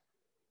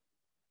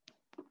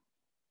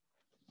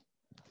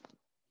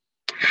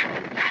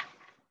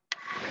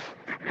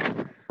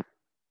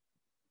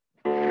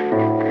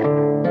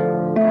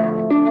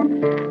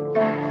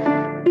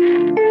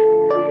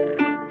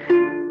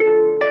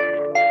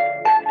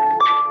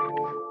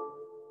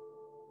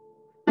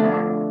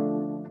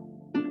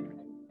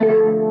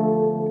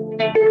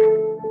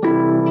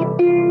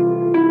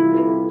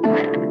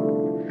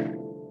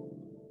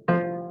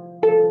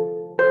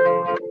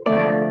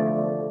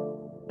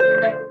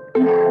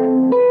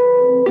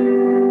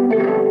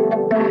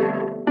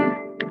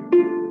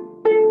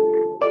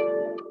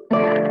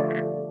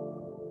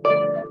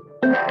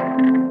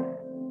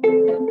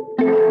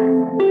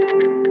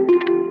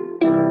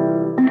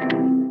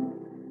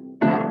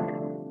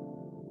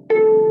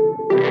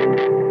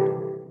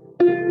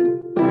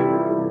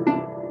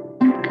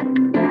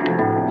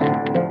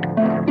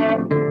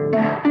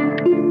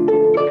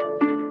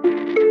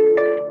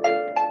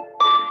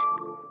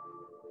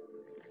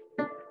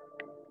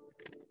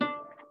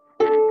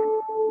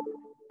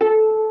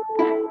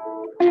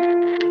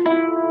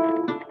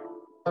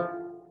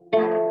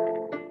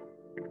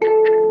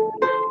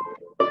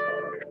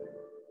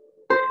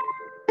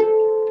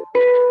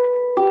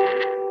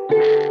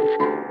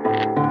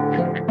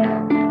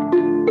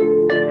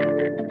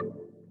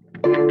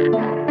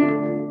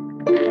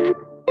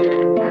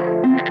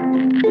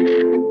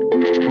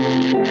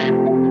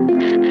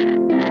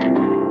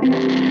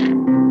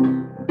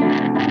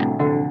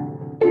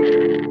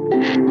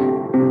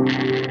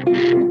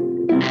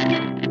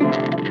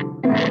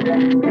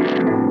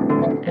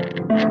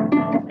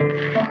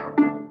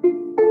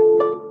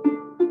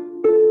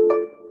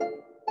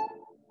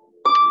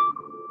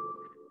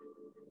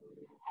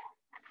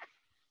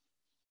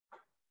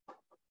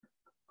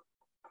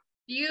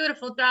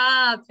 Wonderful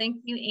job. Thank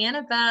you,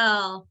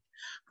 Annabelle.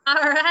 All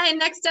right,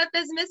 next up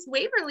is Miss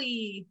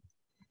Waverly.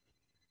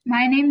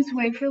 My name's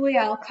Waverly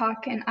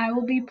Alcock, and I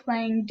will be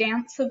playing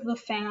Dance of the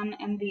Fan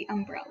and the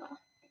Umbrella.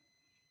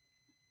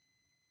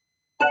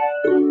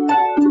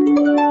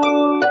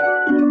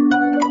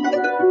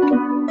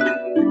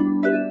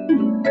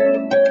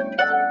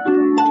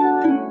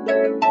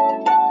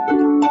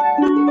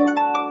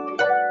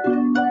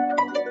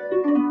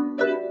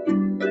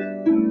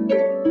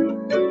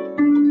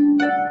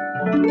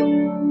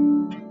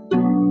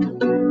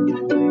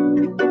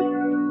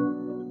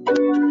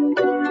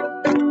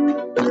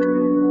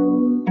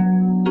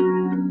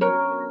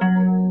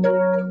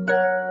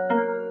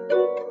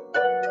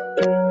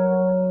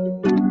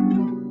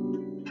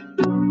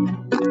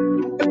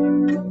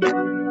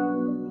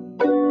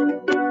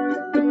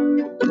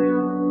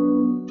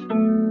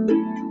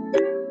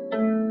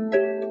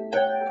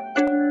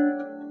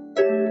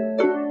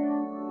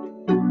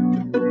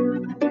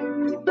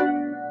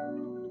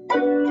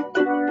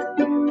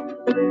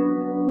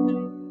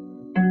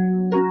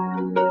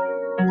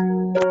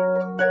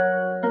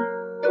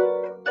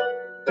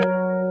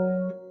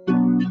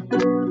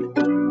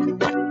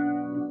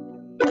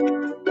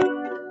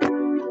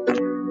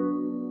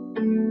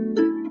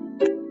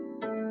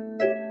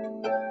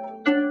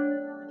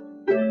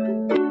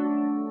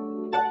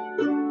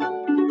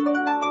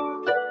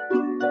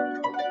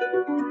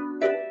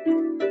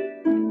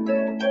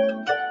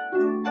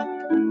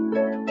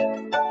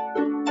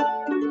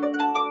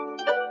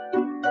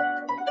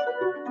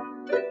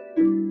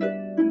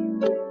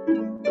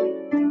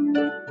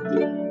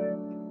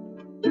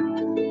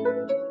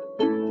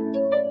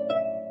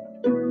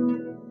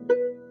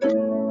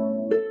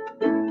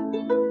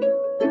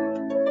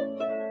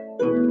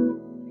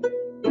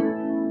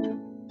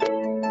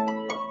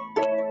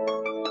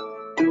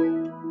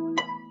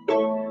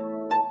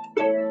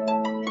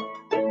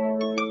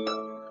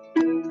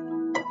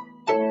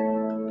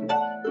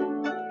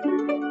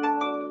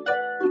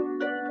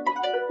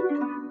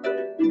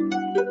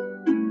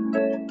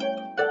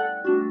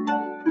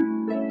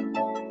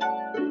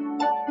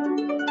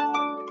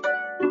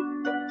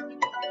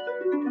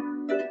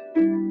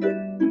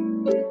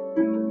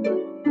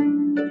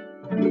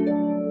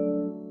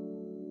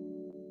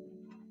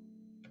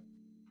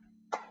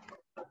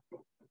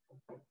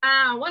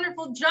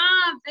 Wonderful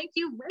job. Thank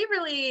you,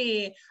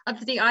 Waverly. Up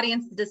to the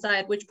audience to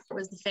decide which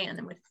was the fan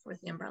and which was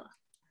the umbrella.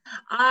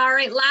 All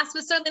right, last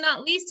but certainly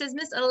not least is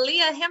Miss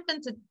Aaliyah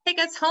Hampton to take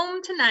us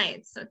home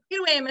tonight. So take it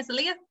away, Miss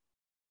Aaliyah.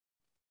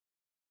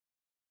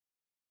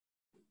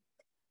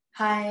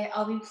 Hi,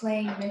 I'll be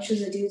playing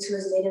Mitchell's Adieu to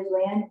His Native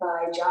Land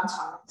by John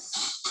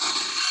Thomas.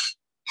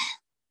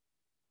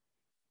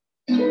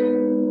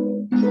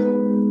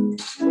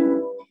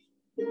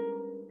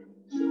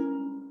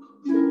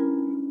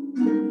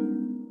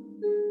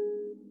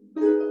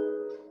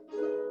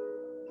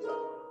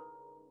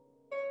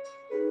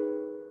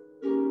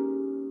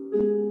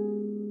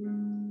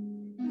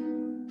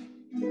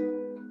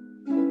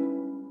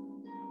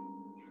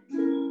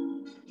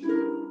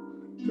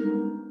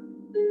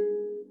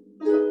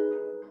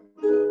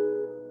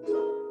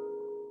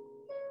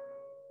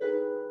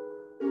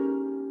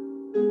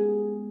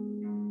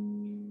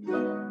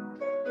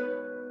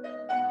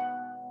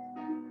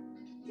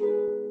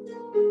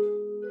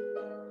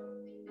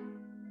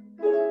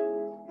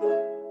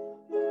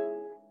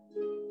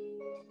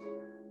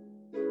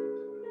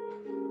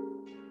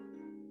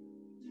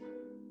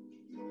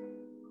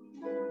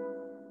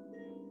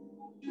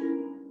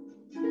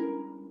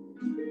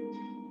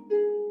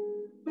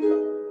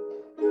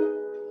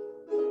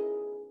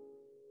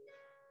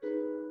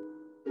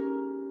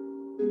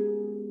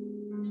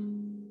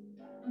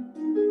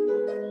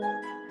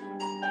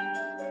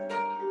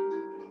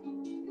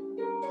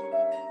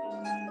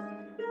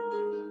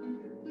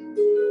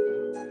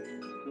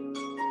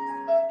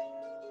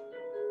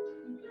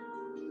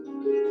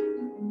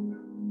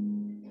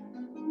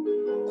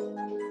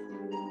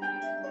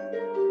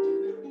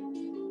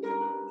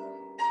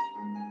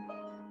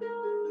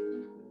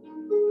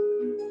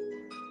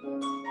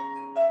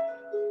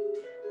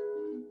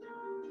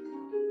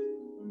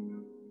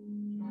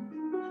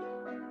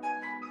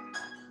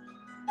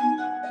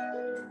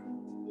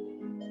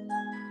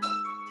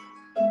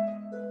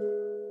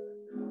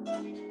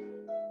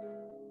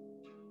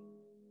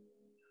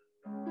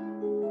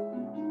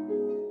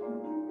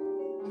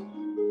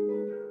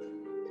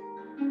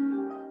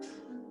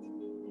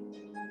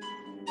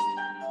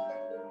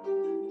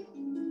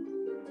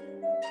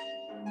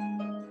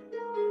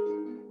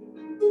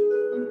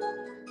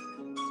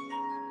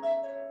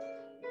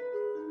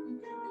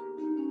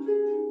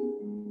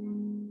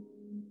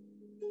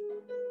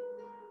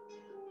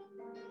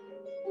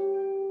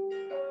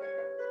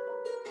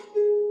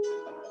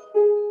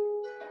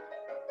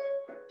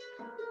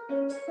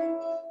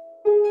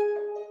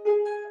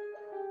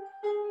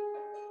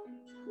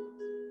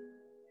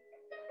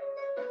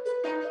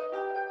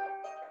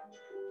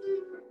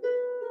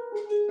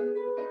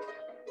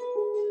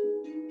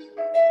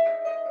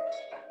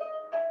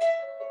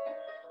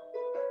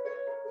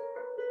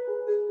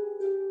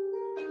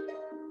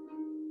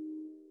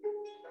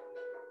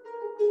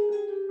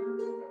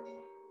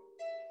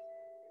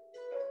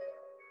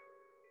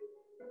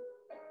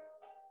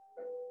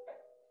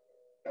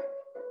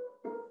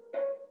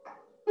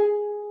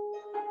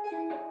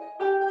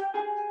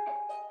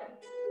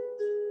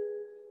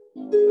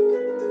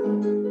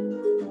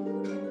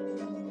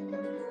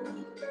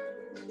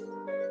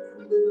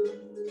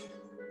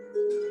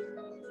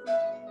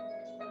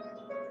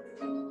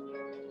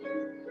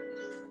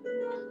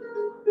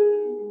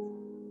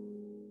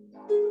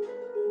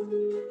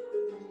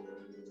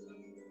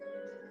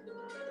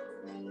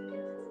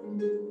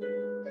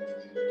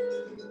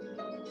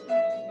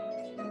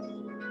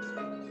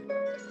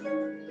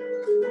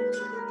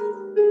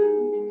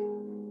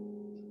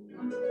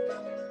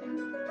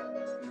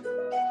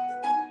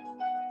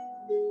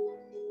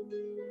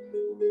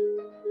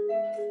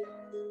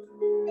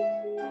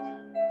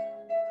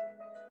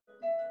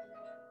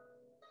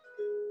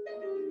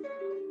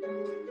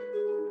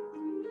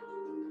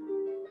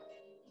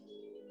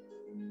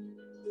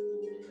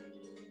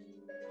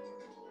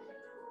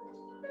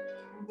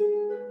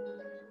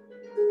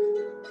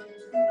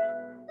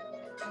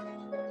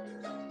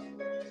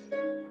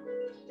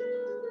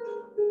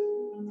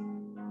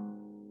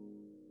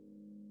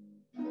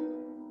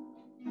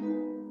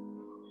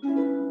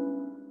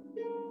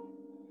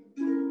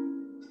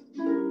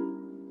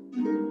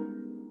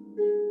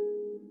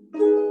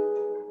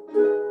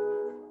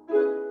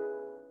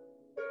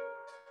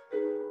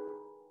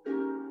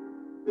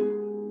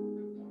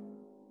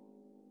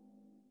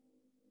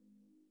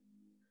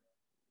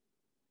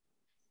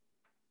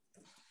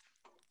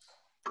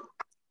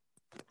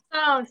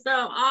 So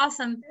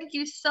awesome. Thank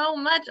you so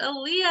much,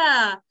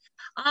 Aaliyah.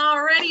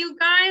 Alrighty, you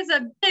guys,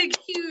 a big,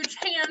 huge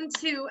hand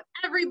to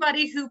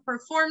everybody who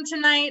performed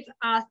tonight.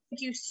 Thank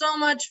you so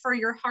much for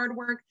your hard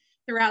work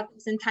throughout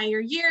this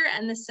entire year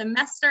and this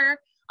semester.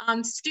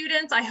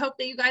 Students, I hope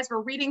that you guys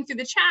were reading through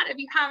the chat. If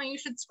you haven't, you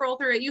should scroll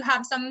through it. You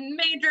have some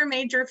major,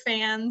 major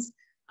fans.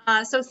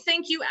 So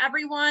thank you,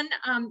 everyone.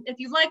 If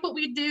you like what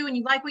we do and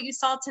you like what you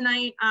saw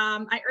tonight,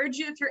 I urge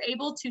you, if you're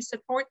able, to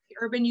support the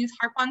Urban Youth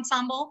Harp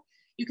Ensemble.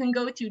 You can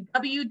go to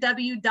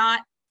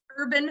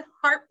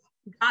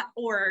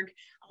www.urbanharp.org.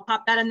 I'll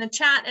pop that in the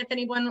chat if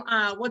anyone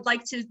would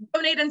like to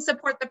donate and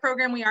support the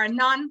program. We are a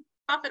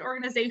nonprofit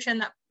organization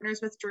that partners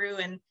with Drew,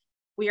 and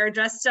we are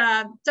just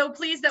so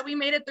pleased that we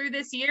made it through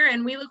this year,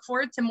 and we look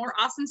forward to more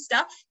awesome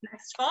stuff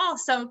next fall.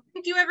 So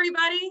thank you,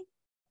 everybody.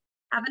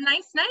 Have a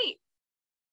nice night.